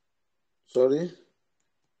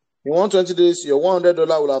in 120 days, your $100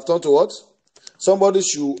 will have turned to what? Somebody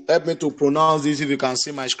should help me to pronounce this if you can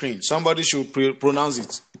see my screen. Somebody should pronounce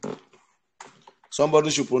it. Somebody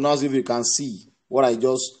should pronounce if you can see what I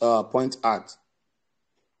just point at.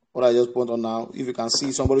 What I just point on now. If you can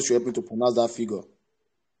see, somebody should help me to pronounce that figure.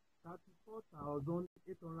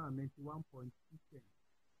 34,891.2.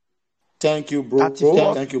 Thank you, bro.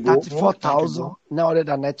 Thank you, bro.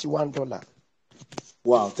 $34,991.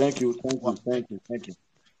 Wow. Thank you,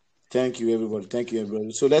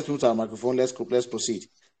 everybody. So let's move to our microphone. Let's proceed.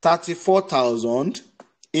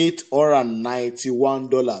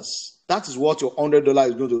 $34,891. That is what your $100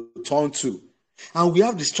 is going to turn to. And we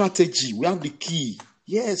have the strategy. We have the key.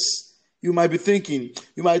 Yes. You might be thinking,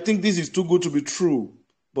 you might think this is too good to be true.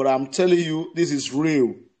 But I'm telling you, this is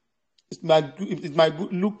real. It might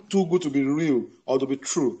look too good to be real or to be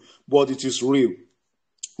true, but it is real.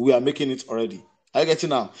 We are making it already. Are you getting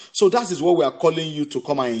now? So that is what we are calling you to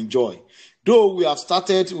come and enjoy. Though we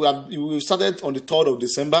started on the 3rd of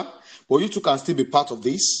December, but you too can still be part of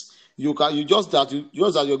this. You're going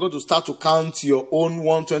to start to count your own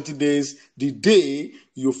 120 days the day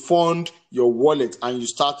you fund your wallet and you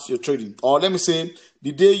start your trading. Or let me say,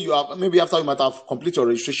 the day you have, maybe after you might have completed your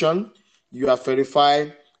registration, you have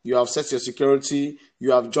verified, you have set your security, you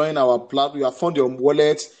have joined our platform, you have found your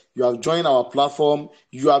wallet, you have joined our platform,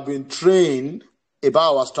 you have been trained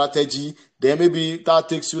about our strategy. Then maybe that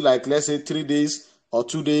takes you like, let's say 3 days or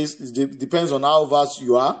 2 days. It depends on how vast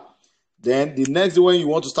you are. Then the next day when you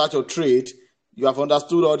want to start your trade, you have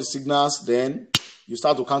understood all the signals, then you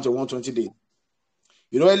start to count your 120 days.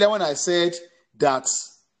 You know, earlier when I said that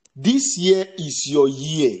this year is your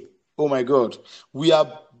year, oh my God, we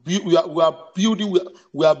are building,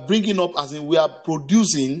 we are bringing up, as in we are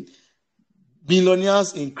producing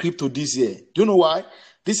millionaires in crypto this year. Do you know why?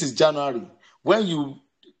 This is January. When you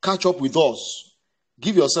catch up with us,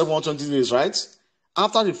 give yourself 120 days, right?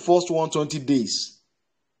 After the first 120 days,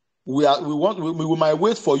 we might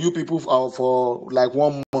wait for you people for like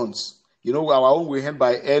 1 month. You know, our own will end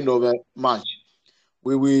by end of March.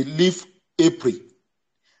 We will leave April.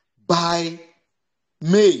 By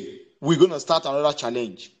May, we're going to start another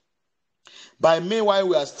challenge. By May, while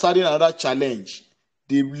we are starting another challenge,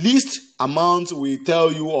 the least amount we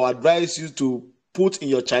tell you or advise you to put in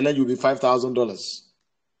your challenge will be $5,000.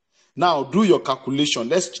 Now do your calculation.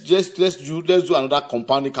 Let's do another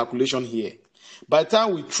compounding calculation here. By the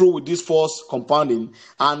time we throw with this first compounding,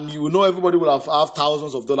 and you know everybody will have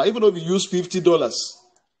thousands of dollars. Even if you use $50,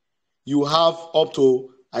 you have up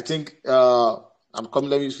to, I think, let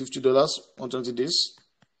me use $50, 120 days.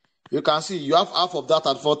 You can see you have half of that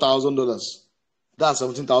at $4,000. That's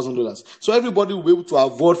 $17,000. So everybody will be able to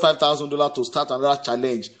avoid $5,000 to start another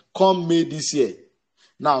challenge come May this year.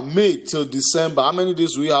 Now, May till December. How many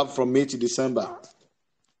days do we have from May to December?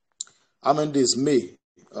 How many days? May.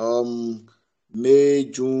 May,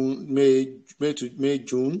 June,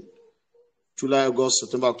 June, July, August,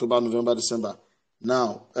 September, October, November, December.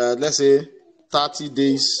 Now, let's say 30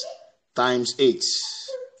 days times 8. Is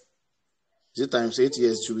it times 8?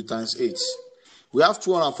 Yes, it should be times 8. We have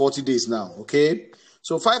 240 days now, okay?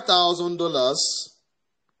 So $5,000,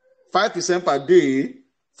 5% per day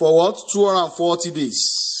for what? 240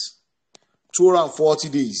 days. 240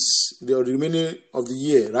 days, the remaining of the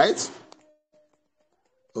year, right?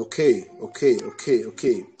 Okay.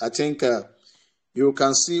 I think you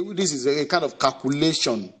can see this is a kind of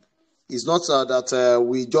calculation. It's not that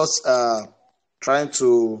we just trying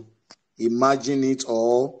to imagine it,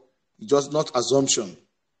 or just not assumption. You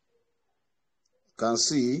can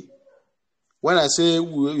see when I say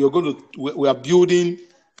we are building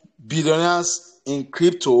billionaires in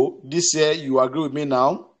crypto this year. You agree with me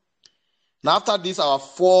now? Now after this, our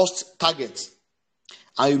first target.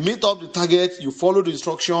 And you meet up the target, you follow the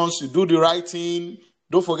instructions, you do the right thing.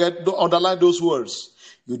 Don't forget, don't underline those words.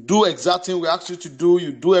 You do exactly what we ask you to do.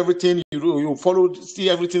 You do everything. You follow, see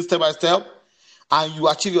everything step by step, and you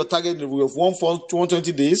achieve your target in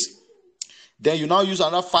 120 days. Then you now use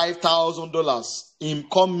another $5,000 in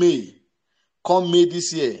come May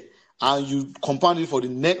this year, and you compound it for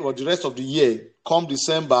the rest of the year. Come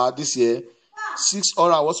December this year,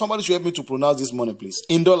 600. Well, somebody should help me to pronounce this money, please,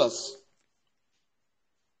 in dollars.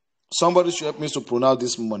 Somebody should help me to pronounce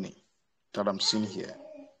this money that I'm seeing here.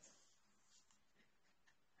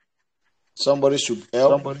 Somebody should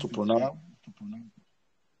help to pronounce.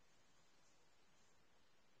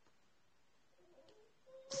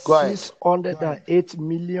 Go ahead.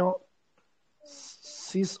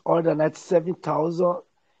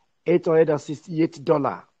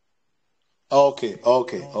 608,697,868 Okay.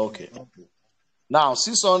 Now,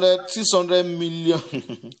 600 million,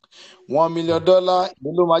 $1 million.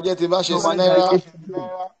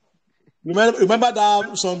 Remember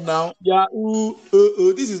that song now? Yahoo.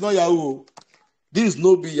 This is not Yahoo. This is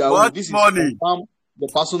no be Yahoo. What this money? Is the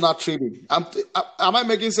personal trading. Am I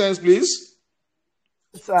making sense, please?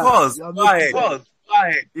 Of course. Go ahead.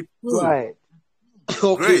 It's true.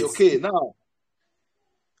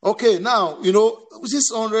 Okay. Now,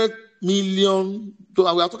 600 million. We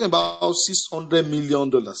are talking about $600 million.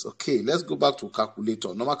 Okay, let's go back to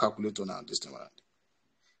calculator. Normal calculator now this time around.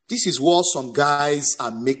 This is what some guys are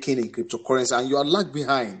making in cryptocurrency, and you are lag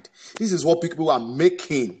behind. This is what people are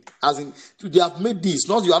making. As in, they have made this.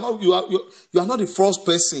 You are not the first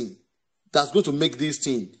person that's going to make this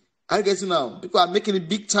thing. I get it now. People are making it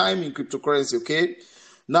big time in cryptocurrency. Okay,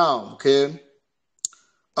 now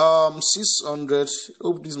 600.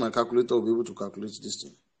 Hope this is my calculator will be able to calculate this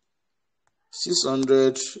thing.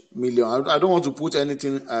 600 million. I don't want to put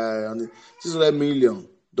anything on it. $600 million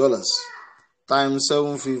times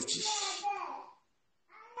 750.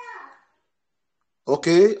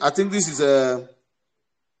 Okay, I think this is a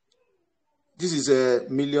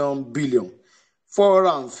billion.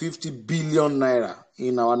 450 billion naira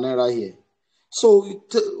in our naira here. So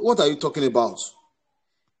what are you talking about?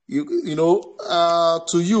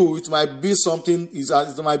 To you it might be something.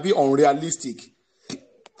 It might be unrealistic.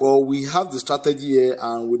 But we have the strategy here,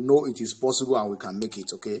 and we know it is possible, and we can make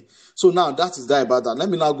it, okay? So now that is that about that. Let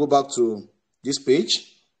me now go back to this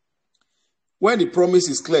page. When the promise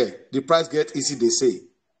is clear, the price gets easy, they say.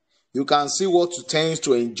 You can see what you tend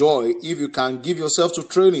to enjoy if you can give yourself to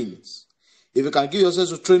trainings. If you can give yourself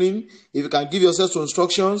to training, if you can give yourself to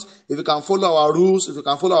instructions, if you can follow our rules, if you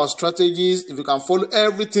can follow our strategies, if you can follow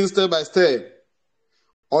everything step by step,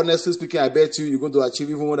 honestly speaking, I bet you're going to achieve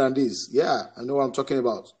even more than this. Yeah, I know what I'm talking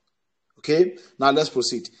about. Okay, now let's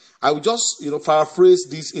proceed. I will just, paraphrase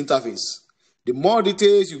this interface. The more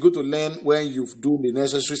details you're going to learn when you do the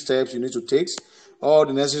necessary steps you need to take, all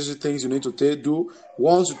the necessary things you need to do.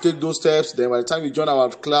 Once you take those steps, then by the time you join our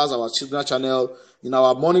class, our Signal channel, in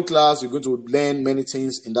our morning class, you're going to learn many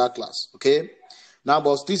things in that class. Okay, now,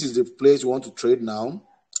 boss, this is the place you want to trade now.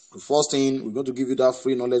 The first thing, we're going to give you that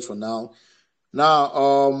free knowledge for now. Now,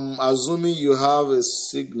 assuming you have a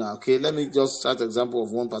signal, okay, let me just start an example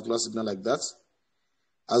of one particular signal like that.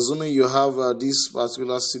 Assuming you have this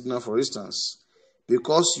particular signal, for instance,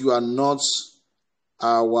 because you are not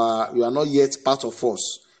yet part of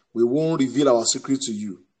us, we won't reveal our secret to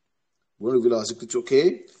you. We won't reveal our secret,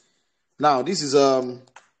 okay? Now, this is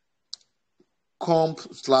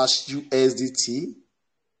comp/USDT,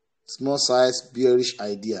 small size bearish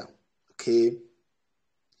idea, okay?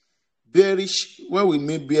 Bearish, when we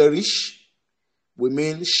mean bearish, we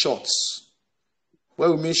mean shorts.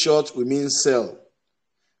 When we mean short, we mean sell.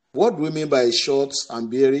 What do we mean by short and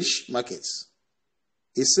bearish markets?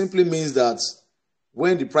 It simply means that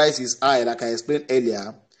when the price is high, like I explained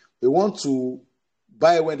earlier, we want to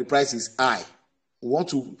buy when the price is high. We want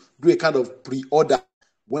to do a kind of pre-order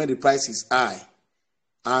when the price is high.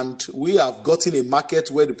 And we have gotten a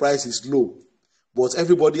market where the price is low, but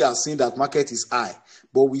everybody has seen that market is high.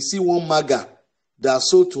 But we see one maga that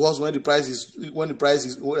sold to us when the price is low,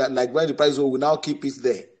 we now keep it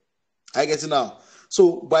there. I get it now.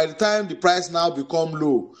 So by the time the price now become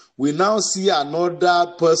low, we now see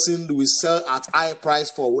another person who will sell at high price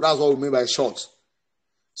for. That's what we mean by short.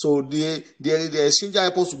 So the exchange is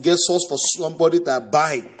supposed to get source for somebody that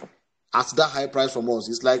buy at that high price from us.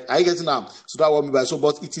 It's like, I get it now. So that's what we mean by so.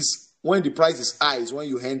 But it is when the price is high is when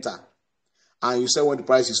you enter, and you sell when the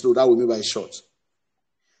price is low. That we mean by short.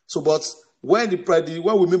 So, but when we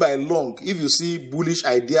mean by long, if you see bullish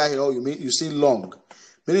idea here, you see long.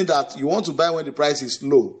 Meaning that you want to buy when the price is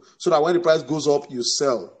low, so that when the price goes up, you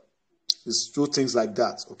sell. It's two things like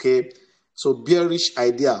that, okay? So bearish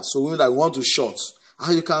idea. So we want to short.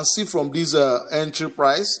 And you can see from this entry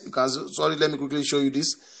price, let me quickly show you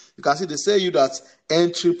this. You can see they say you that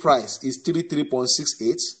entry price is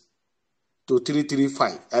 33.68 to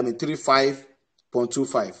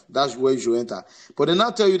 35.25. That's where you should enter. But they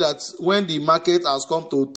now tell you that when the market has come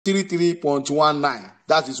to 33.19,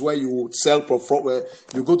 that is where you sell where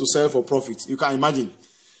you go to sell for profit. You can imagine.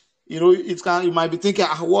 You might be thinking,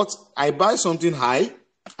 what? I buy something high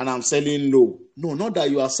and I'm selling low. No, not that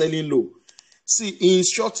you are selling low. See, in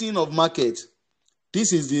shorting of market,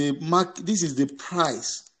 this is the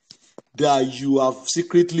price that you have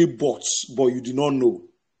secretly bought, but you do not know.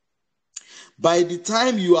 By the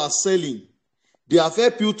time you are selling, they have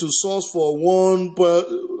helped you to source for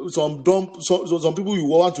some people you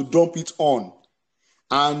want to dump it on.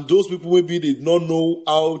 And those people maybe did not know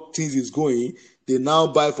how things is going. They now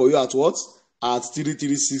buy for you at what? At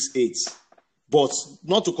 3368. But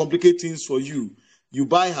not to complicate things for you. You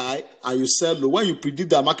buy high and you sell low. When you predict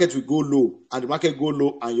that market will go low, and the market go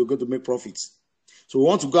low, and you're going to make profits. So we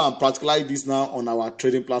want to go and practicalize this now on our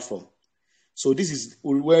trading platform. So this is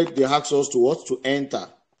where they ask us to what? To enter.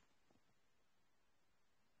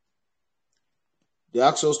 They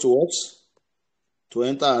ask us to what? To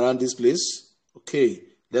enter around this place. Okay,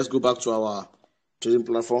 let's go back to our trading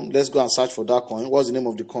platform. Let's go and search for that coin. What's the name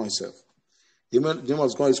of the coin itself? The name of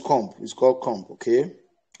the coin is Comp. It's called Comp, okay?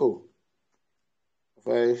 Oh,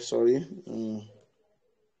 sorry.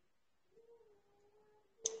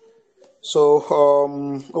 So,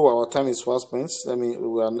 our time is fast spent.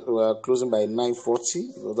 We are closing by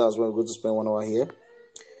 9:40. So that's when we're going to spend 1 hour here.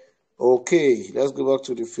 Okay, let's go back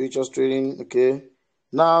to the futures trading. Okay,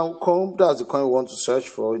 now Comp, that's the coin we want to search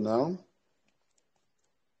for now.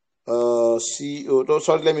 Sorry,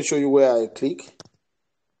 let me show you where I click.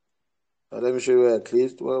 Let me show you where I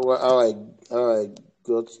clicked. How I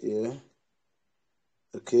got here.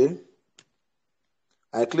 Okay,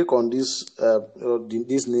 I click on this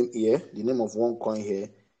this name here, the name of one coin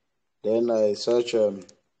here. Then I search COM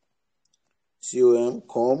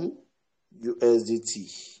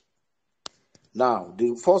USDT. Now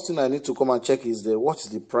the first thing I need to come and check is what is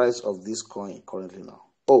the price of this coin currently now.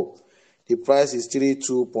 Oh, the price is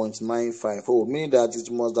 32.95. Oh, meaning that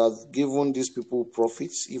it must have given these people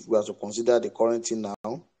profits if we are to consider the current thing now,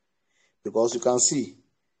 because you can see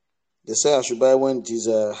they say I should buy when it is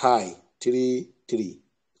high 33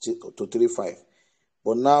 to 35,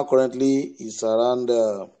 but now currently it's around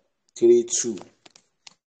 32.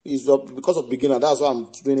 It's because of beginner. That's why I'm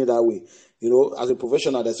doing it that way. As a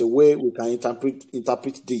professional, there's a way we can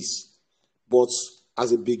interpret this, but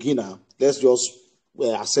as a beginner, let's just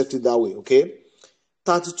accept it that way. Okay,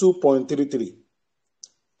 32.33,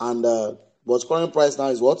 and but current price now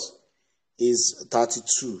is what? Is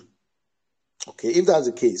 32. Okay, if that's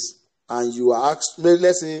the case, and you are asked,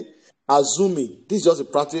 let's say, assuming this is just a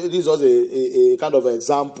practice, this is just a kind of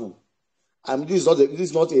example. This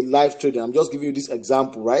is not a live trading. I'm just giving you this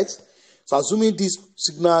example, right? So assuming this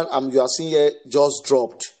signal you are seeing here just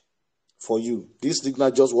dropped for you. This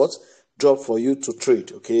signal just what? Dropped for you to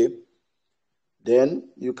trade, okay? Then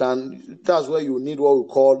that's where you need what we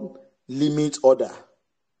call limit order.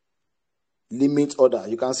 Limit order.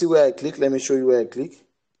 You can see where I click. Let me show you where I click.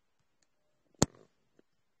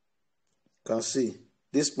 You can see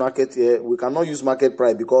this market here. We cannot use market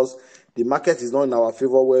price because the market is not in our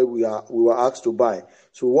favor where we were asked to buy.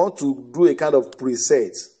 So we want to do a kind of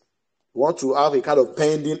preset. We want to have a kind of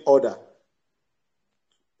pending order,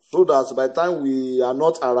 so that by the time we are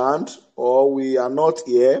not around, or we are not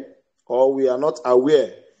here, or we are not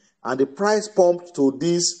aware, and the price pumped to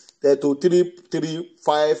this to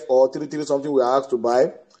 335 or 33 something we are asked to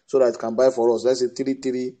buy, so that it can buy for us. Let's say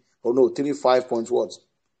 33 or no 35 points what?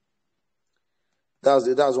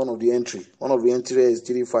 That's one of the entry. One of the entry is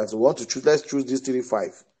 35. So we want to choose. Let's choose this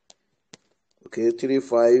 35. Okay,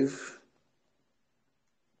 35.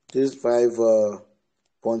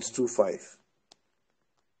 35.25.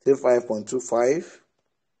 35.25.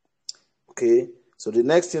 Okay. So the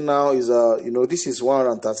next thing now is this is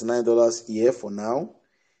 $139 here for now.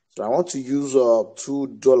 So I want to use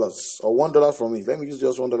 $2 or $1 from it. Let me use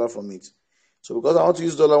just $1 from it. So because I want to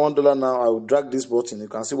use $1 now, I will drag this button. You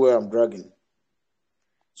can see where I'm dragging.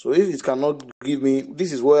 So if it cannot give me,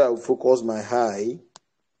 this is where I will focus my eye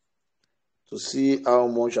to see how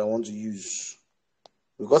much I want to use.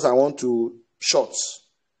 Because I want to short,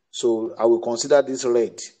 so I will consider this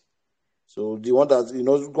red. So the one that,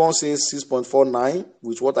 going to say 6.49,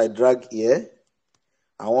 which what I drag here.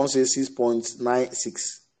 I want to say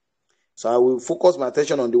 6.96. So I will focus my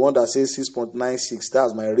attention on the one that says 6.96.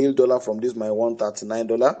 That's my real dollar from this, my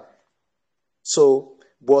 $139. So,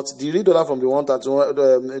 but the real dollar from the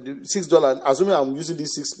 $6, assuming I'm using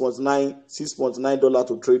this $6.9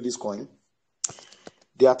 to trade this coin,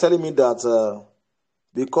 they are telling me that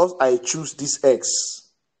because I choose this X,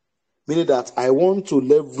 meaning that I want to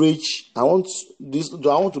leverage, I want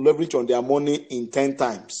to leverage on their money in 10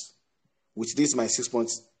 times, which this is my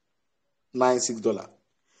 $6.96.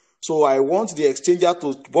 So I want the exchanger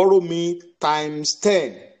to borrow me times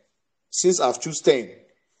 10, since I've choose 10,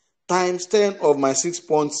 times 10 of my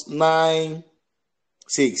 6.96.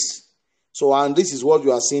 So, and this is what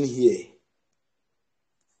you are seeing here.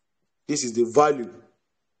 This is the value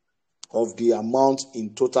of the amount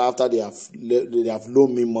in total after they have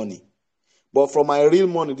loaned me money. But from my real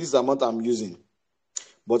money, this is the amount I'm using.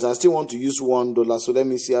 But I still want to use $1. So let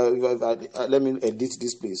me see let me edit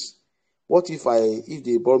this place. What if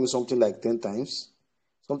they borrow me something like 10 times,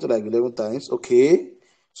 something like 11 times? Okay.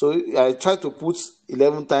 So I try to put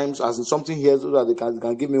 11 times as in something here so that they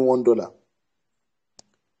can give me $1.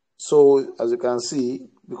 So as you can see,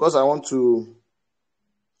 because I want to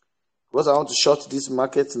short this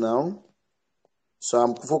market now, so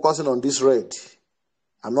I'm focusing on this red.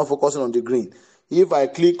 I'm not focusing on the green. If I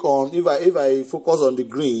focus on the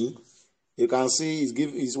green, you can see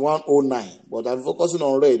it's 109, but I'm focusing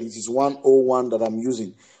on red. It is 101 that I'm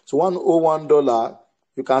using. So $101,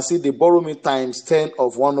 you can see they borrow me times 10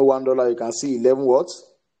 of $101. You can see 11 what?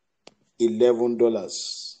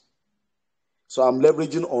 $11. So I'm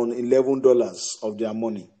leveraging on $11 of their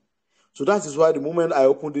money. So that is why the moment I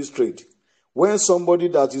open this trade, when somebody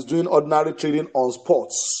that is doing ordinary trading on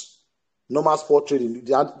spots, normal spot trading,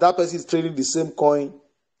 that person is trading the same coin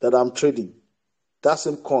that I'm trading, that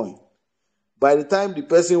same coin. By the time the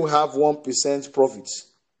person will have 1% profit,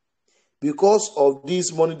 because of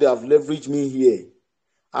this money they have leveraged me here,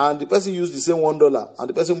 and the person used the same $1, and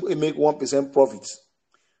the person will make 1% profit,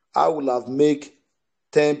 I will have make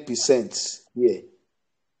 10% here,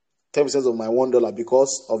 10% of my $1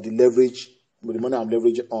 because of the leverage, the money I'm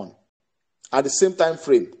leveraging on. At the same time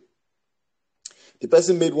frame, the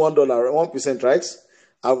person made $1, 1%, right?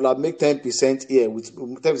 I will have made 10% here with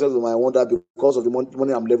 10% of my $1 because of the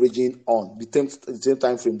money I'm leveraging on the same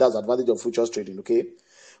time frame. That's the advantage of futures trading, okay?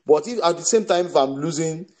 But if at the same time,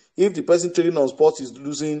 if the person trading on spots is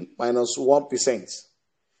losing minus 1%,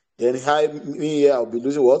 then here I'll be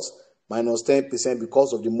losing what? Minus 10%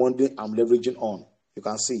 because of the money I'm leveraging on. You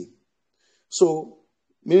can see. So,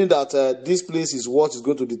 meaning that this place is what is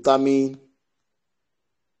going to determine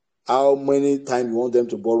how many times you want them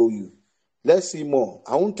to borrow you. Let's see more.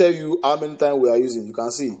 I won't tell you how many times we are using. You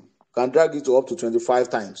can see. You can drag it to up to 25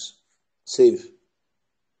 times. Save.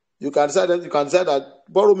 You can decide that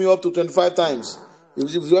borrow me up to 25 times.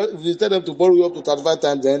 If you tell them to borrow you up to 35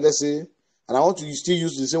 times, then let's say, and I want to still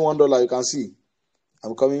use the same $1, you can see.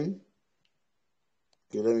 I'm coming.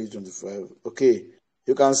 Okay, let me use 25. Okay.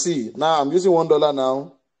 You can see. Now I'm using $1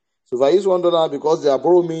 now. So if I use $1 because they are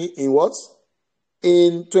borrowing me in what?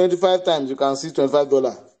 In 25 times, you can see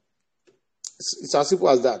 $25. It's as simple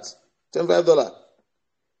as that. $25.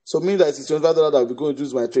 So meaning that it's $25 that I'll be going to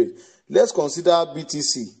use my trade. Let's consider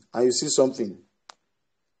BTC and you see something.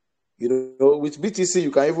 You know, with BTC,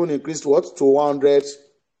 you can even increase what? To 100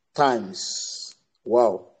 times.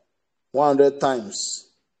 Wow. 100 times.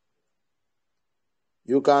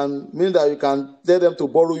 you can mean that you can tell them to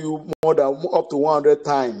borrow you more than up to 100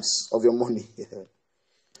 times of your money.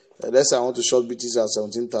 Let's say I want to short BTC at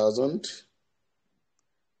 17,000.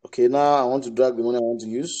 Okay, now I want to drag the money I want to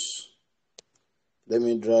use. Let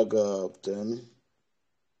me drag 10.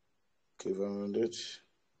 Okay, 500.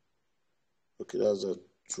 Okay, that's a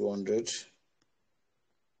 200.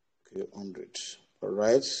 Okay, 100. All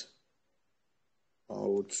right.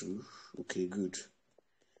 102. Okay, good.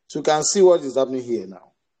 So you can see what is happening here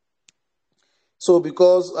now. So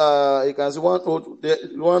because you can see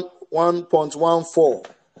 1.14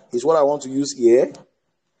 is what I want to use here.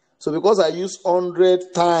 So because I use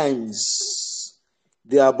 100 times,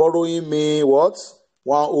 they are borrowing me what?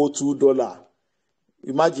 $102.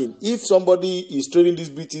 Imagine if somebody is trading this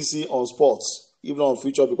BTC on spots, even on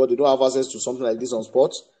future, because they don't have access to something like this on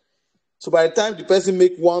spots. So by the time the person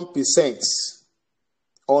make 1%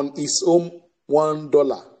 on his own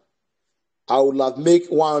 $1, I will have make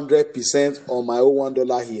 100% on my own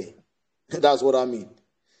 $1 here. That's what I mean.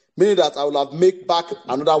 Meaning that I will have make back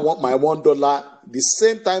another my $1 the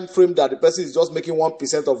same time frame that the person is just making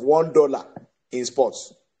 1% of $1 in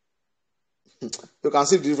spots. You can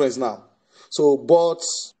see the difference now. So, but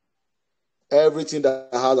everything that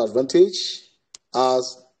has advantage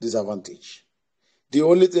has disadvantage. The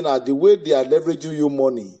only thing is the way they are leveraging you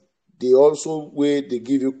money, they also way they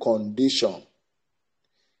give you condition.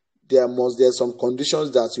 There's some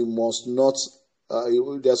conditions that you must not.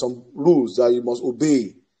 There are some rules that you must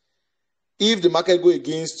obey. If the market go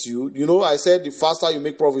against you, you know I said the faster you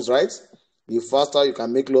make profits, right? The faster you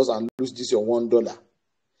can make loss and lose this your $1.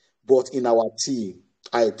 But in our team,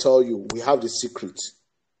 I tell you, we have the secret.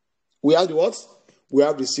 We have the what? We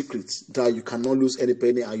have the secret that you cannot lose any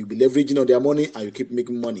penny and you'll be leveraging on their money and you keep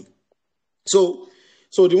making money. So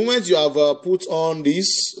the moment you have put on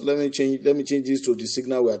this, let me change this to the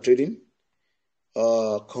signal we are trading.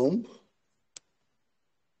 Comp.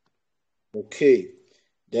 Okay.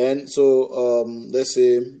 Then let's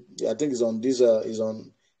say I think it's on this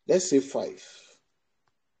let's say 5.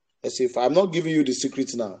 Let's say 5. I'm not giving you the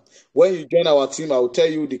secret now. When you join our team, I will tell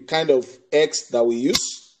you the kind of X that we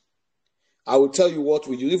use. I will tell you what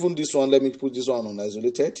we use. Even this one, let me put this one on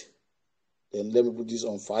isolated. Then let me put this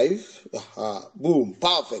on 5. Boom.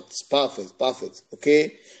 Perfect.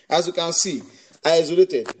 Okay. As you can see,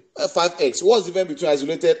 isolated 5X. What's the difference between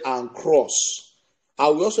isolated and cross? I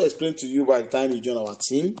will also explain to you by the time you join our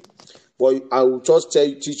team. But I will just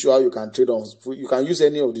teach you how you can trade on. You can use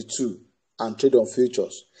any of the two and trade on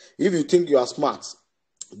futures. If you think you are smart,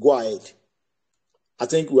 go ahead. I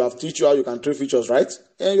think we have teach you how you can trade futures, right?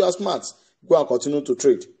 And you are smart. Go and continue to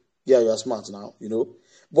trade. Yeah, you are smart now, you know.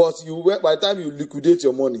 But by the time you liquidate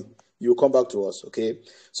your money, you come back to us, okay?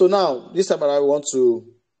 So now, this time I want to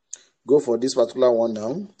go for this particular one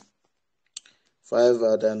now.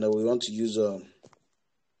 5, then we want to use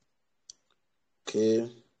okay.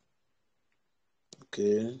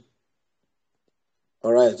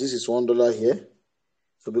 All right, this is $1 here.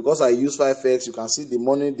 So because I use 5X, you can see the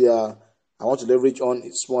money there I want to leverage on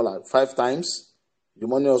is smaller, 5 times. The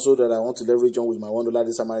money also that I want to leverage on with my $1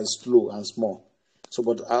 this time is slow and small. So,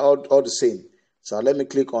 but all the same. So let me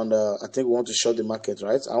click on I think we want to short the market,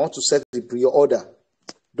 right? I want to set the pre-order.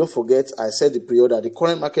 Don't forget, I set the pre-order. The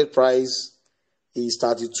current market price is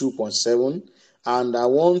 32.7. And I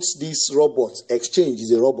want this robot. Exchange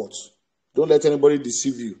is a robot. Don't let anybody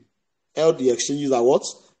deceive you. All the exchanges are what?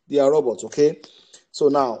 They are robots, okay? So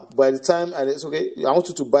now, by the time it's okay, I want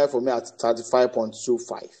you to buy for me at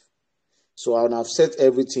 35.25. So I will have set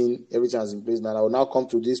everything is in place. Now I will now come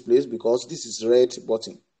to this place because this is red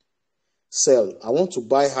button. Sell. I want to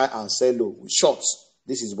buy high and sell low. Short.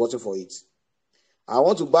 This is button for it. I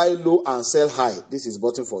want to buy low and sell high. This is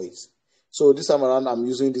button for it. So this time around, I'm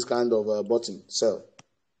using this kind of button. Sell.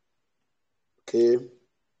 Okay.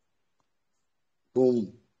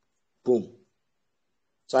 Boom.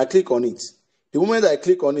 So I click on it. The moment I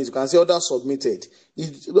click on it, you can see order submitted.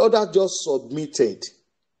 The order just submitted.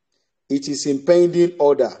 It is in pending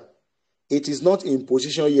order. It is not in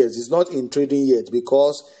position yet. It's not in trading yet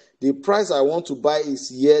because the price I want to buy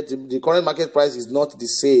is yet. The current market price is not the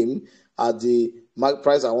same as the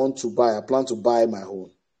price I want to buy. I plan to buy my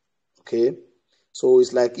own. Okay. So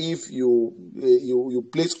it's like if you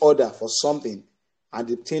place order for something and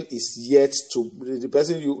the thing is yet to,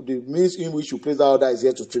 the means in which you place that order is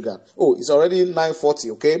yet to trigger. Oh, it's already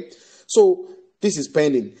 9:40, okay? So this is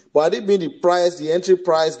pending. But had it been the price, the entry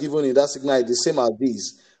price given in that signal is the same as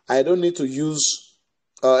this, I don't need to use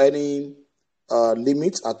any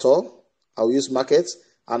limit at all. I'll use markets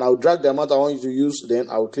and I'll drag the amount I want you to use. Then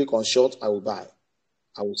I will click on short, I will buy.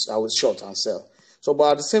 I will short and sell. So,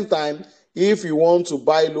 but at the same time, If you want to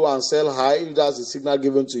buy low and sell high, if that's the signal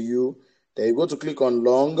given to you, then you go to click on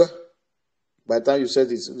long. By the time you set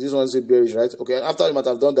it, this one is bearish, right? Okay, after you might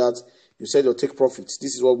have done that, you said your take profits.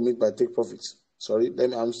 This is what we mean by take profits. Sorry,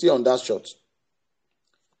 I'm still on that short.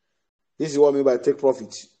 This is what we mean by take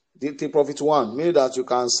profit. Take profit 1, meaning that you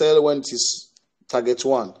can sell when it is target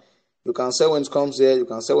 1. You can sell when it comes there, you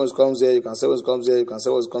can sell when it comes there, you can sell when it comes there, you can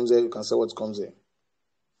sell when it comes there, you can sell when it comes there.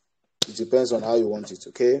 It depends on how you want it,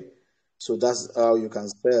 okay? So that's how you can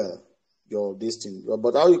sell your this thing.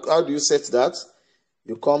 But how do you set that?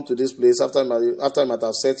 You come to this place after you might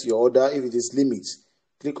have set your order. If it is limit,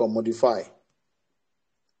 click on modify.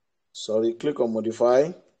 Click on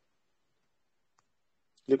modify.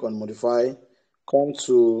 Click on modify. Come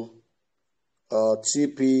to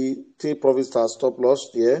TP, take profit start stop loss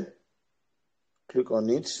here. Click on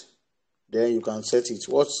it. Then you can set it.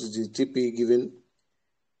 What is the TP given?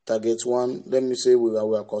 Target 1. Let me say we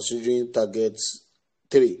are considering target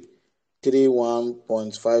 3.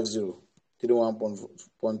 31.50.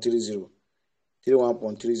 31.30.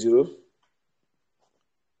 31.30.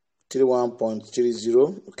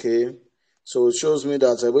 31.30. Okay. So it shows me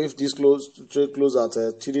that if this trade close at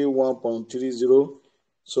 31.30,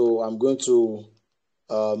 so I'm going to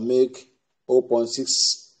make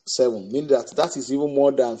 0.67, meaning that is even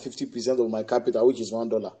more than 50% of my capital, which is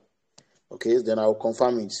 $1. Okay, then I'll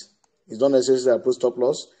confirm it. It's not necessary that I put stop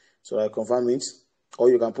loss, so I confirm it. Or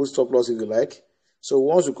you can put stop loss if you like. So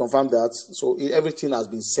once you confirm that, so everything has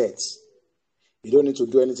been set. You don't need to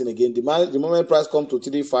do anything again. The moment price comes to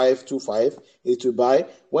 3525, it will buy.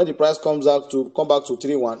 When the price come back to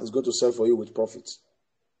 31, it's going to sell for you with profit.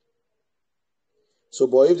 So,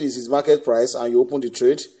 but if this is market price and you open the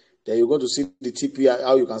trade, then you're going to see the TP,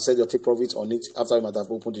 how you can set your take profit on it after you might have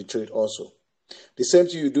opened the trade also. The same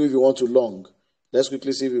thing you do if you want to long. Let's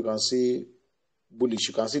quickly see if you can see bullish.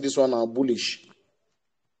 You can see this one now, bullish. You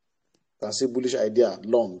can see bullish idea,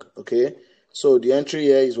 long. Okay. So the entry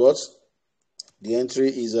here is what? The entry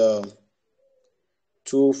is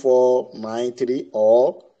 2493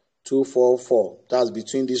 or 244. That's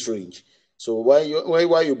between this range. So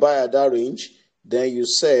while you buy at that range, then you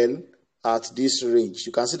sell at this range.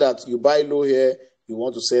 You can see that you buy low here, you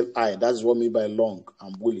want to sell high. That is what I mean by long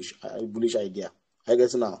and bullish idea. I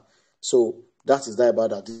get it now. So that is that about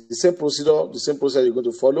that. The same procedure you're going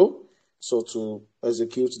to follow. So to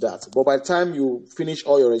execute that. But by the time you finish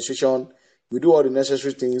all your registration, you do all the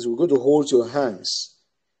necessary things, we're going to hold your hands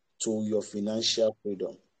to your financial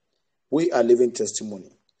freedom. We are living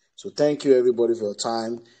testimony. So thank you everybody for your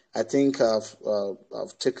time. I think I've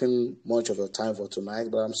taken much of your time for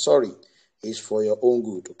tonight, but I'm sorry. It's for your own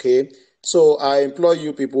good, okay? So I implore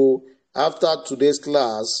you people, after today's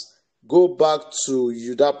class, go back to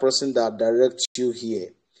that person that directs you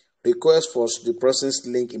here. Request for the person's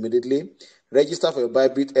link immediately. Register for your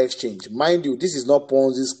Bybit exchange. Mind you, this is not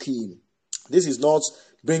Ponzi scheme. This is not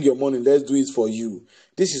bring your money, let's do it for you.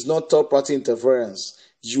 This is not third-party interference.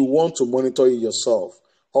 You want to monitor it yourself.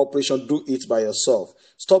 Operation do it by yourself.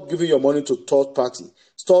 Stop giving your money to third party.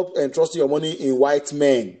 Stop entrusting your money in white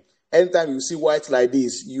men. Anytime you see white like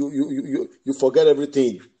this, you forget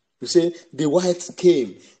everything. You say, the whites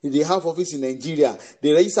came. They have office in Nigeria.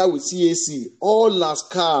 They register with CAC. All are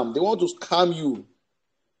scam. They want to scam you.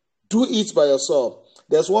 Do it by yourself.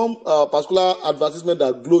 There's one particular advertisement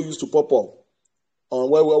that Glow used to pop up on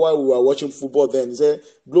while we were watching football then. He said,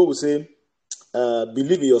 Glow will say,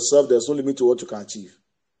 believe in yourself, there's no limit to what you can achieve.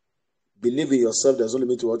 Believe in yourself, there's no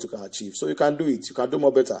limit to what you can achieve. So you can do it. You can do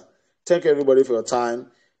more better. Thank you everybody for your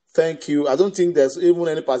time. Thank you. I don't think there's even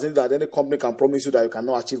any percentage that any company can promise you that you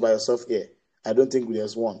cannot achieve by yourself here. I don't think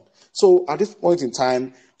there's one. So at this point in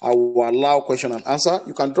time, I will allow question and answer.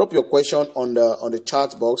 You can drop your question on the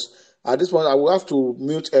chat box. At this point, I will have to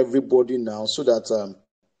mute everybody now so that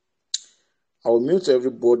I will mute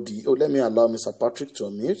everybody. Oh, let me allow Mr. Patrick to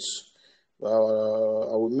unmute. I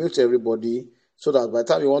will mute everybody so that by the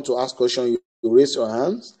time you want to ask question, you raise your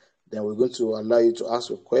hands. Then we're going to allow you to ask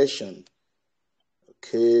a question.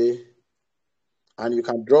 Okay, and you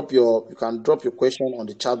can drop your question on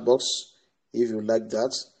the chat box if you like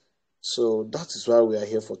that. So that is why we are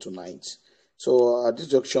here for tonight. So at this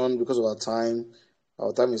junction, because of our time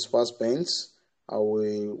is past spent. I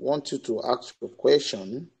will want you to ask your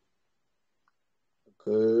question.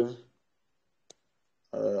 Okay.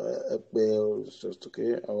 Just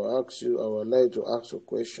okay. I will allow you to ask your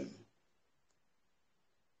question.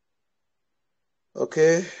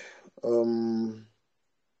 Okay.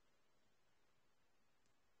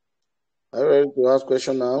 Are you ready to ask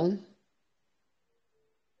question now?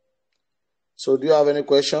 So do you have any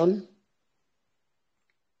question?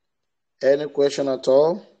 Any question at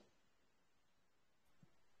all?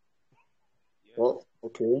 Oh,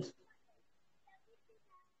 okay.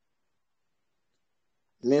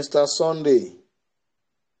 Mr. Sunday.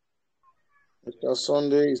 Mr.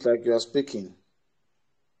 Sunday, it's like you are speaking.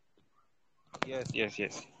 Yes.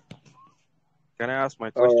 Can I ask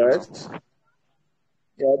my All question right. now?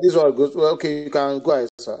 Yeah, this one goes. Well, okay, you can go ahead,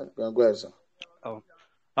 sir. You can go ahead, sir. Oh.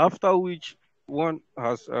 After which one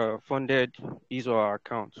has funded his or her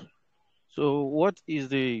account. So what is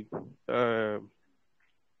the uh,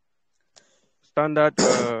 standard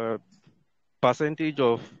percentage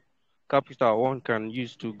of capital one can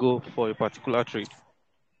use to go for a particular trade?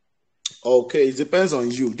 Okay, it depends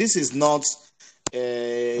on you. This is not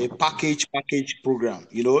a package program.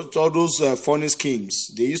 You know, all those funny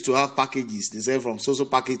schemes, they used to have packages. They say from social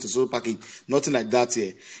package to social package. Nothing like that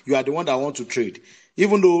here. You are the one that want to trade.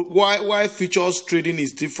 Even though why futures trading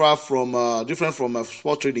is different from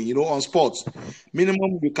sport trading. You know, on sports,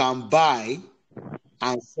 minimum you can buy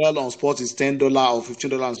and sell on spot is $10 or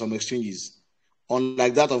 $15 on some exchanges,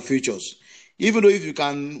 unlike that of futures. Even though if you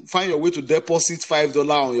can find your way to deposit $5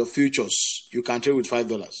 on your futures, you can trade with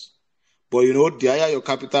 $5. But you know, the higher your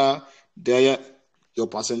capital, the higher your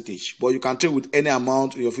percentage. But you can trade with any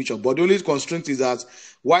amount in your future. But the only constraint is that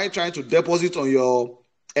while trying to deposit on your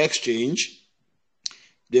exchange,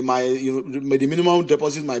 they might, the minimum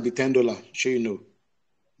deposit might be $10. Sure, you know.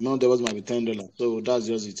 Minimum deposit might be $10. So that's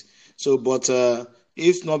just it. So, but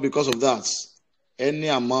if not because of that, any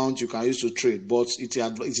amount you can use to trade, but it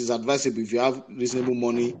is advisable if you have reasonable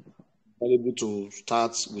money, able to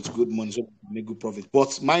start with good money so you can make good profit.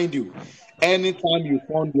 But mind you, anytime you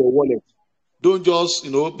fund your wallet, don't just,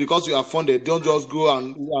 because you are funded, don't just go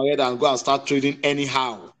ahead and go and start trading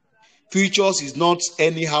anyhow. Futures is not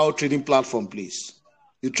anyhow trading platform, please.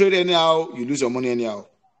 You trade anyhow, you lose your money anyhow.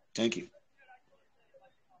 Thank you.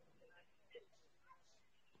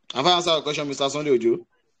 Have I answered your question, Mr. Sunday Ojo?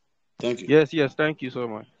 Thank you. Yes. Thank you so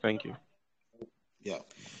much. Thank you. Yeah.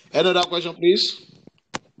 Another question, please.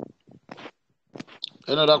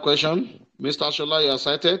 Another question. Mr. Shola, you are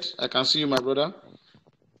cited. I can see you, my brother.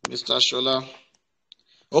 Mr. Shola.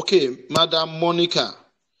 Okay, Madam Monica.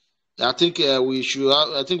 I think we should have,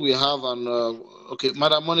 I think we have an okay,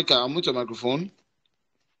 Madam Monica, unmute your microphone.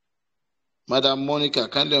 Madam Monica,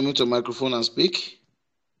 kindly unmute your microphone and speak.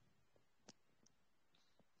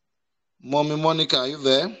 Mommy Monica, are you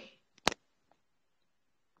there?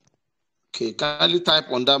 Okay, kindly type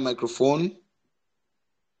on that microphone.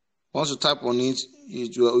 Once you type on it,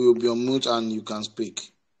 you'll be on mute and you can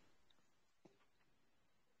speak.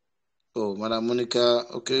 Oh, Madam Monica,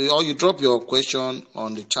 okay, or you drop your question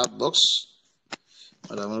on the chat box.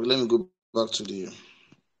 Madam Monica, let me go back to the.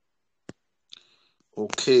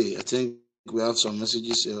 Okay, I think we have some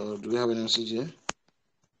messages. Do we have any message here?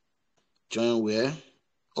 Join where?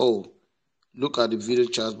 Oh, look at the video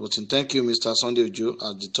chat button. Thank you, Mr. Sunday Ojo,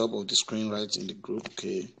 at the top of the screen right in the group.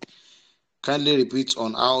 Okay. Kindly repeat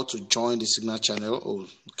on how to join the Signal channel. Oh,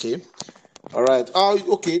 okay. All right.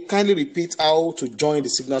 Okay. Kindly repeat how to join the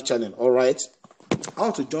Signal channel. All right. How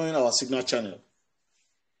to join our Signal channel.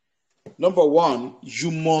 Number one, you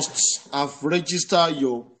must have registered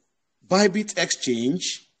your Bybit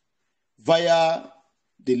exchange via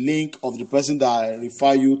the link of the person that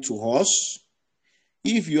refer you to us.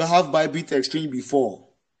 If you have Bybit exchange before,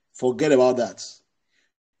 forget about that.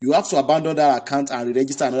 You have to abandon that account and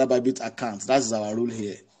re-register another Bybit account. That is our rule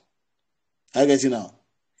here. I get it now.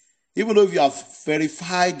 Even though if you have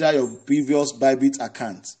verified that your previous Bybit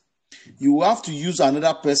account, you have to use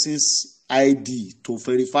another person's ID to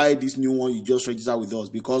verify this new one you just registered with us,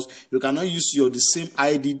 because you cannot use the same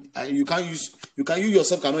ID. You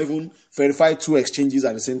yourself cannot even verify two exchanges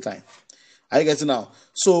at the same time. Are you getting now?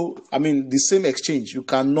 So, I mean, the same exchange,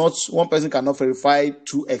 one person cannot verify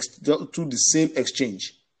to the same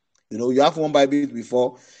exchange. You have one Bybit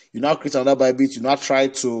before, you now create another Bybit, you now try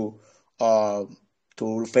to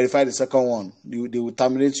verify the second one. They will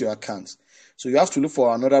terminate your account. So you have to look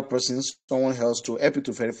for another person, someone else, to help you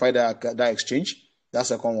to verify that exchange, that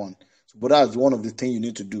second one. But that's one of the things you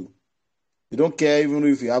need to do. We don't care even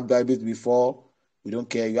if you have Bybit before. We don't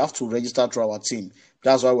care. You have to register through our team.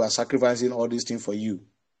 That's why we are sacrificing all these things for you.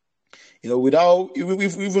 Even though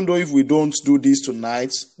if we don't do this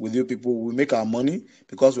tonight with you people, we make our money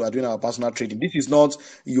because we are doing our personal trading. This is not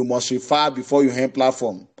you must refer before you hand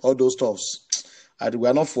platform, all those stuffs. We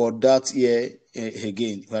are not for that here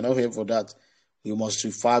again. We are not here for that. You must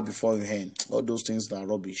refer before you hand. All those things are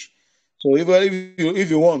rubbish. So if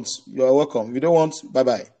you want, you are welcome. If you don't want,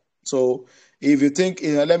 bye-bye. So if you think,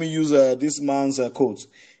 let me use this man's quote.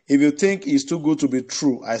 If you think it's too good to be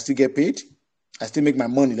true, I still get paid. I still make my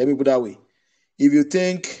money. Let me put it that way. If you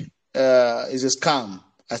think it's a scam,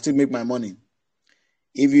 I still make my money.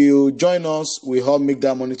 If you join us, we all make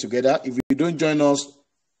that money together. If you don't join us,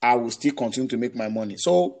 I will still continue to make my money.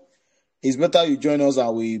 So it's better you join us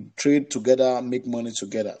and we trade together, make money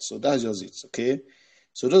together. So that's just it, okay?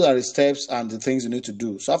 So those are the steps and the things you need to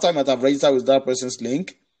do. So after you might have registered with that person's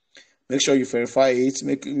link, make sure you verify it.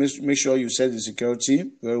 Make sure you set the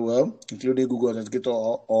security very well, including Google Authenticator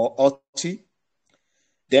or OTI.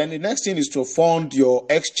 Then the next thing is to fund your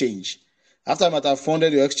exchange. After you might have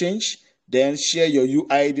funded your exchange, then share your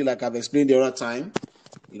UID like I've explained the other time.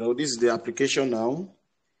 This is the application now.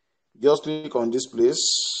 Just click on this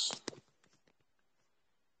place.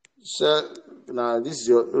 So now this is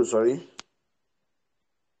your,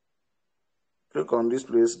 click on this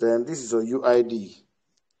place, then this is your UID.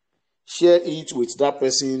 Share it with that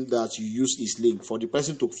person that you use his link for the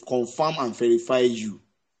person to confirm and verify you.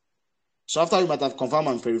 So after you might have confirmed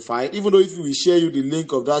and verified, even though if we share you the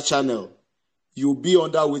link of that channel, you'll be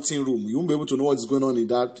on that waiting room. You won't be able to know what is going on in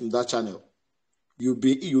that channel. You'll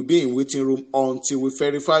be in waiting room until we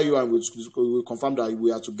verify you and we confirm that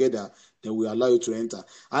we are together. Then we allow you to enter.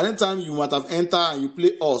 At any time you might have entered and you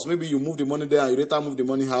play us. Maybe you move the money there and you later move the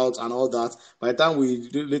money out and all that. By the time we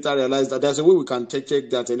later realize that there's a way we can check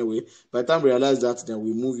that anyway. By the time we realize that, then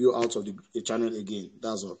we move you out of the channel again.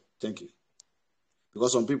 That's all. Thank you.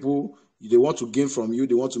 Because some people, they want to gain from you.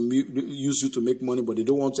 They want to use you to make money, but they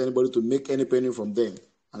don't want anybody to make any penny from them.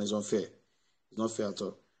 And it's unfair. It's not fair at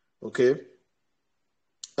all. Okay?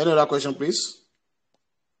 Any other question, please?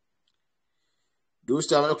 Do we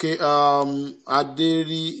still have, okay,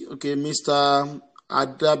 Aderi, okay, Mr.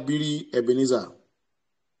 Adabiri Ebenezer.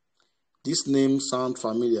 This name sounds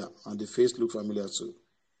familiar and the face looks familiar too.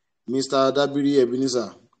 Mr. Adabiri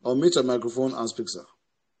Ebenezer, unmute your microphone and speak, sir.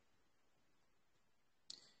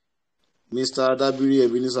 Mr. Adabiri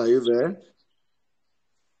Ebenezer, are you there?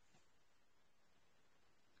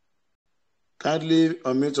 Kindly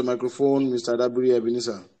unmute your microphone, Mr. Adabiri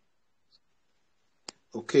Ebenezer.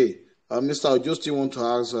 Okay. Mr. Ojo still want to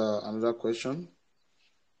ask another question.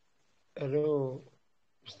 Hello,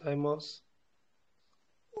 Mr. Amos.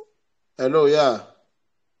 Hello, yeah.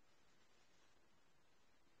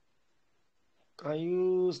 Can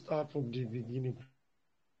you start from the beginning?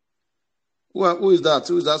 Who is that?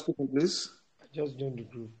 Who is that speaking, please? I just joined the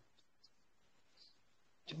group.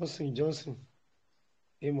 Johnson.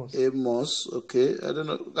 Amos, okay. I don't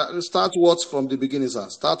know. Start what from the beginning, sir?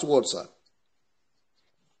 Start what, sir?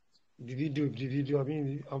 The video. I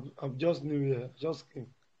mean, I'm just new here. Just came.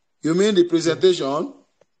 You mean the presentation?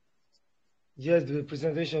 Yes, the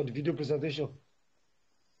video presentation.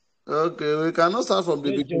 Okay, we cannot start from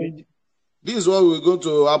the beginning. This is what we're going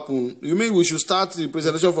to happen. You mean we should start the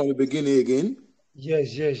presentation from the beginning again?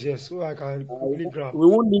 Yes. So I can quickly grab. We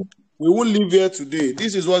won't leave here today.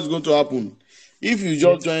 This is what's going to happen. If you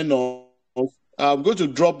just join us, I'm going to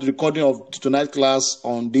drop the recording of tonight's class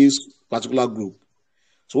on this particular group.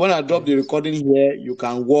 So when I drop the recording here, you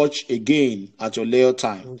can watch again at your later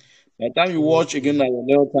time. By the time you watch again at your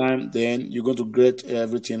later time, then you're going to get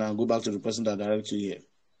everything and go back to the person that directed you here.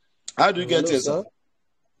 How do you get here, sir?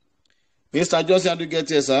 Mr. Johnson, how do you get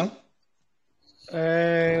here, sir?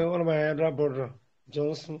 One of my elder brother,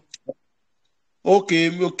 Johnson. Okay.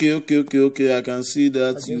 I can see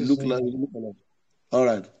that you look like. All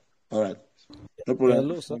right. No problem.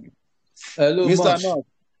 Hello, sir. Hello, Mr. North.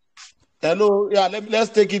 Hello, yeah,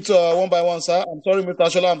 let's take it one by one, sir. I'm sorry, Mr.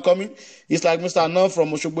 Shola, I'm coming. It's like Mr. North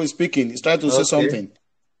from Oshogbo is speaking. He's trying to say something.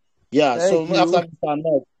 Yeah, Thank you. After Mr.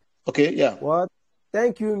 North. Okay, yeah. What?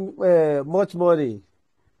 Thank you, much money.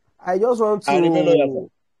 I just want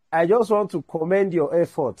to commend your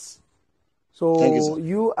efforts. So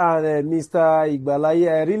you and Mr.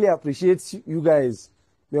 Igbalaye, I really appreciate you guys.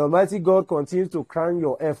 May Almighty God continue to crown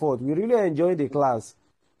your effort. We really enjoyed the class.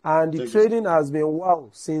 And the training has been wow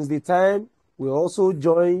since the time we also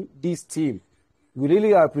joined this team. We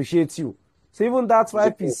really appreciate you. So even that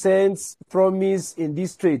 5% promise in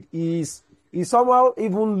this trade is somehow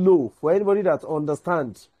even low for anybody that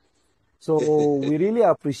understands. So we really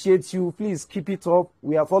appreciate you. Please keep it up.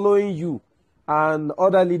 We are following you and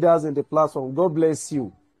other leaders in the platform. God bless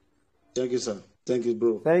you. Thank you, sir. Thank you,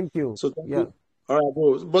 bro. Thank you. So thank you. All right,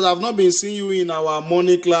 bro. But I've not been seeing you in our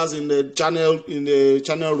morning class in the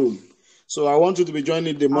channel room. So I want you to be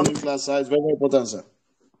joining the morning class, sir. It's very, very important, sir.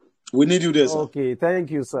 We need you there, sir. Okay,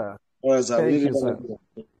 thank you, sir. All right, sir. Thank you, sir.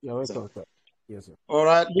 You're welcome, sir. Yes, sir. All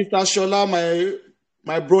right, Mr. Shola,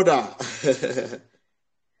 my brother.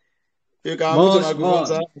 You can move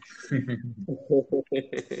to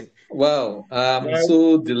sir. Wow, I'm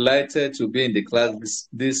so delighted to be in the class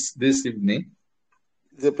this evening.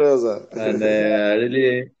 It's a pleasure. And I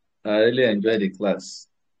really enjoyed the class.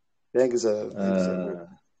 Thank you, sir. Thank you, sir.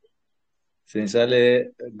 Sincerely,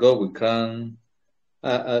 God will crown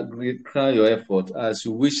your effort. As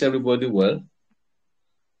you wish everybody well,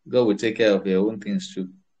 God will take care of your own things too.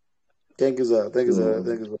 Thank you, sir. Thank you, sir.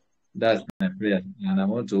 Thank you, sir. That's my prayer. And I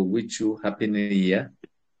want to wish you Happy New Year.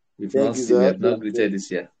 We have not greeted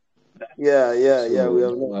this year. Yeah. We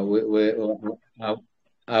have not.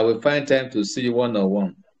 I will find time to see you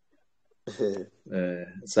one-on-one.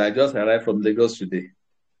 So I just arrived from Lagos today.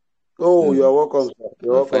 Oh, so, you are welcome, sir.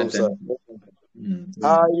 You're welcome, sir.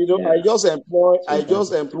 I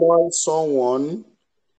just employed someone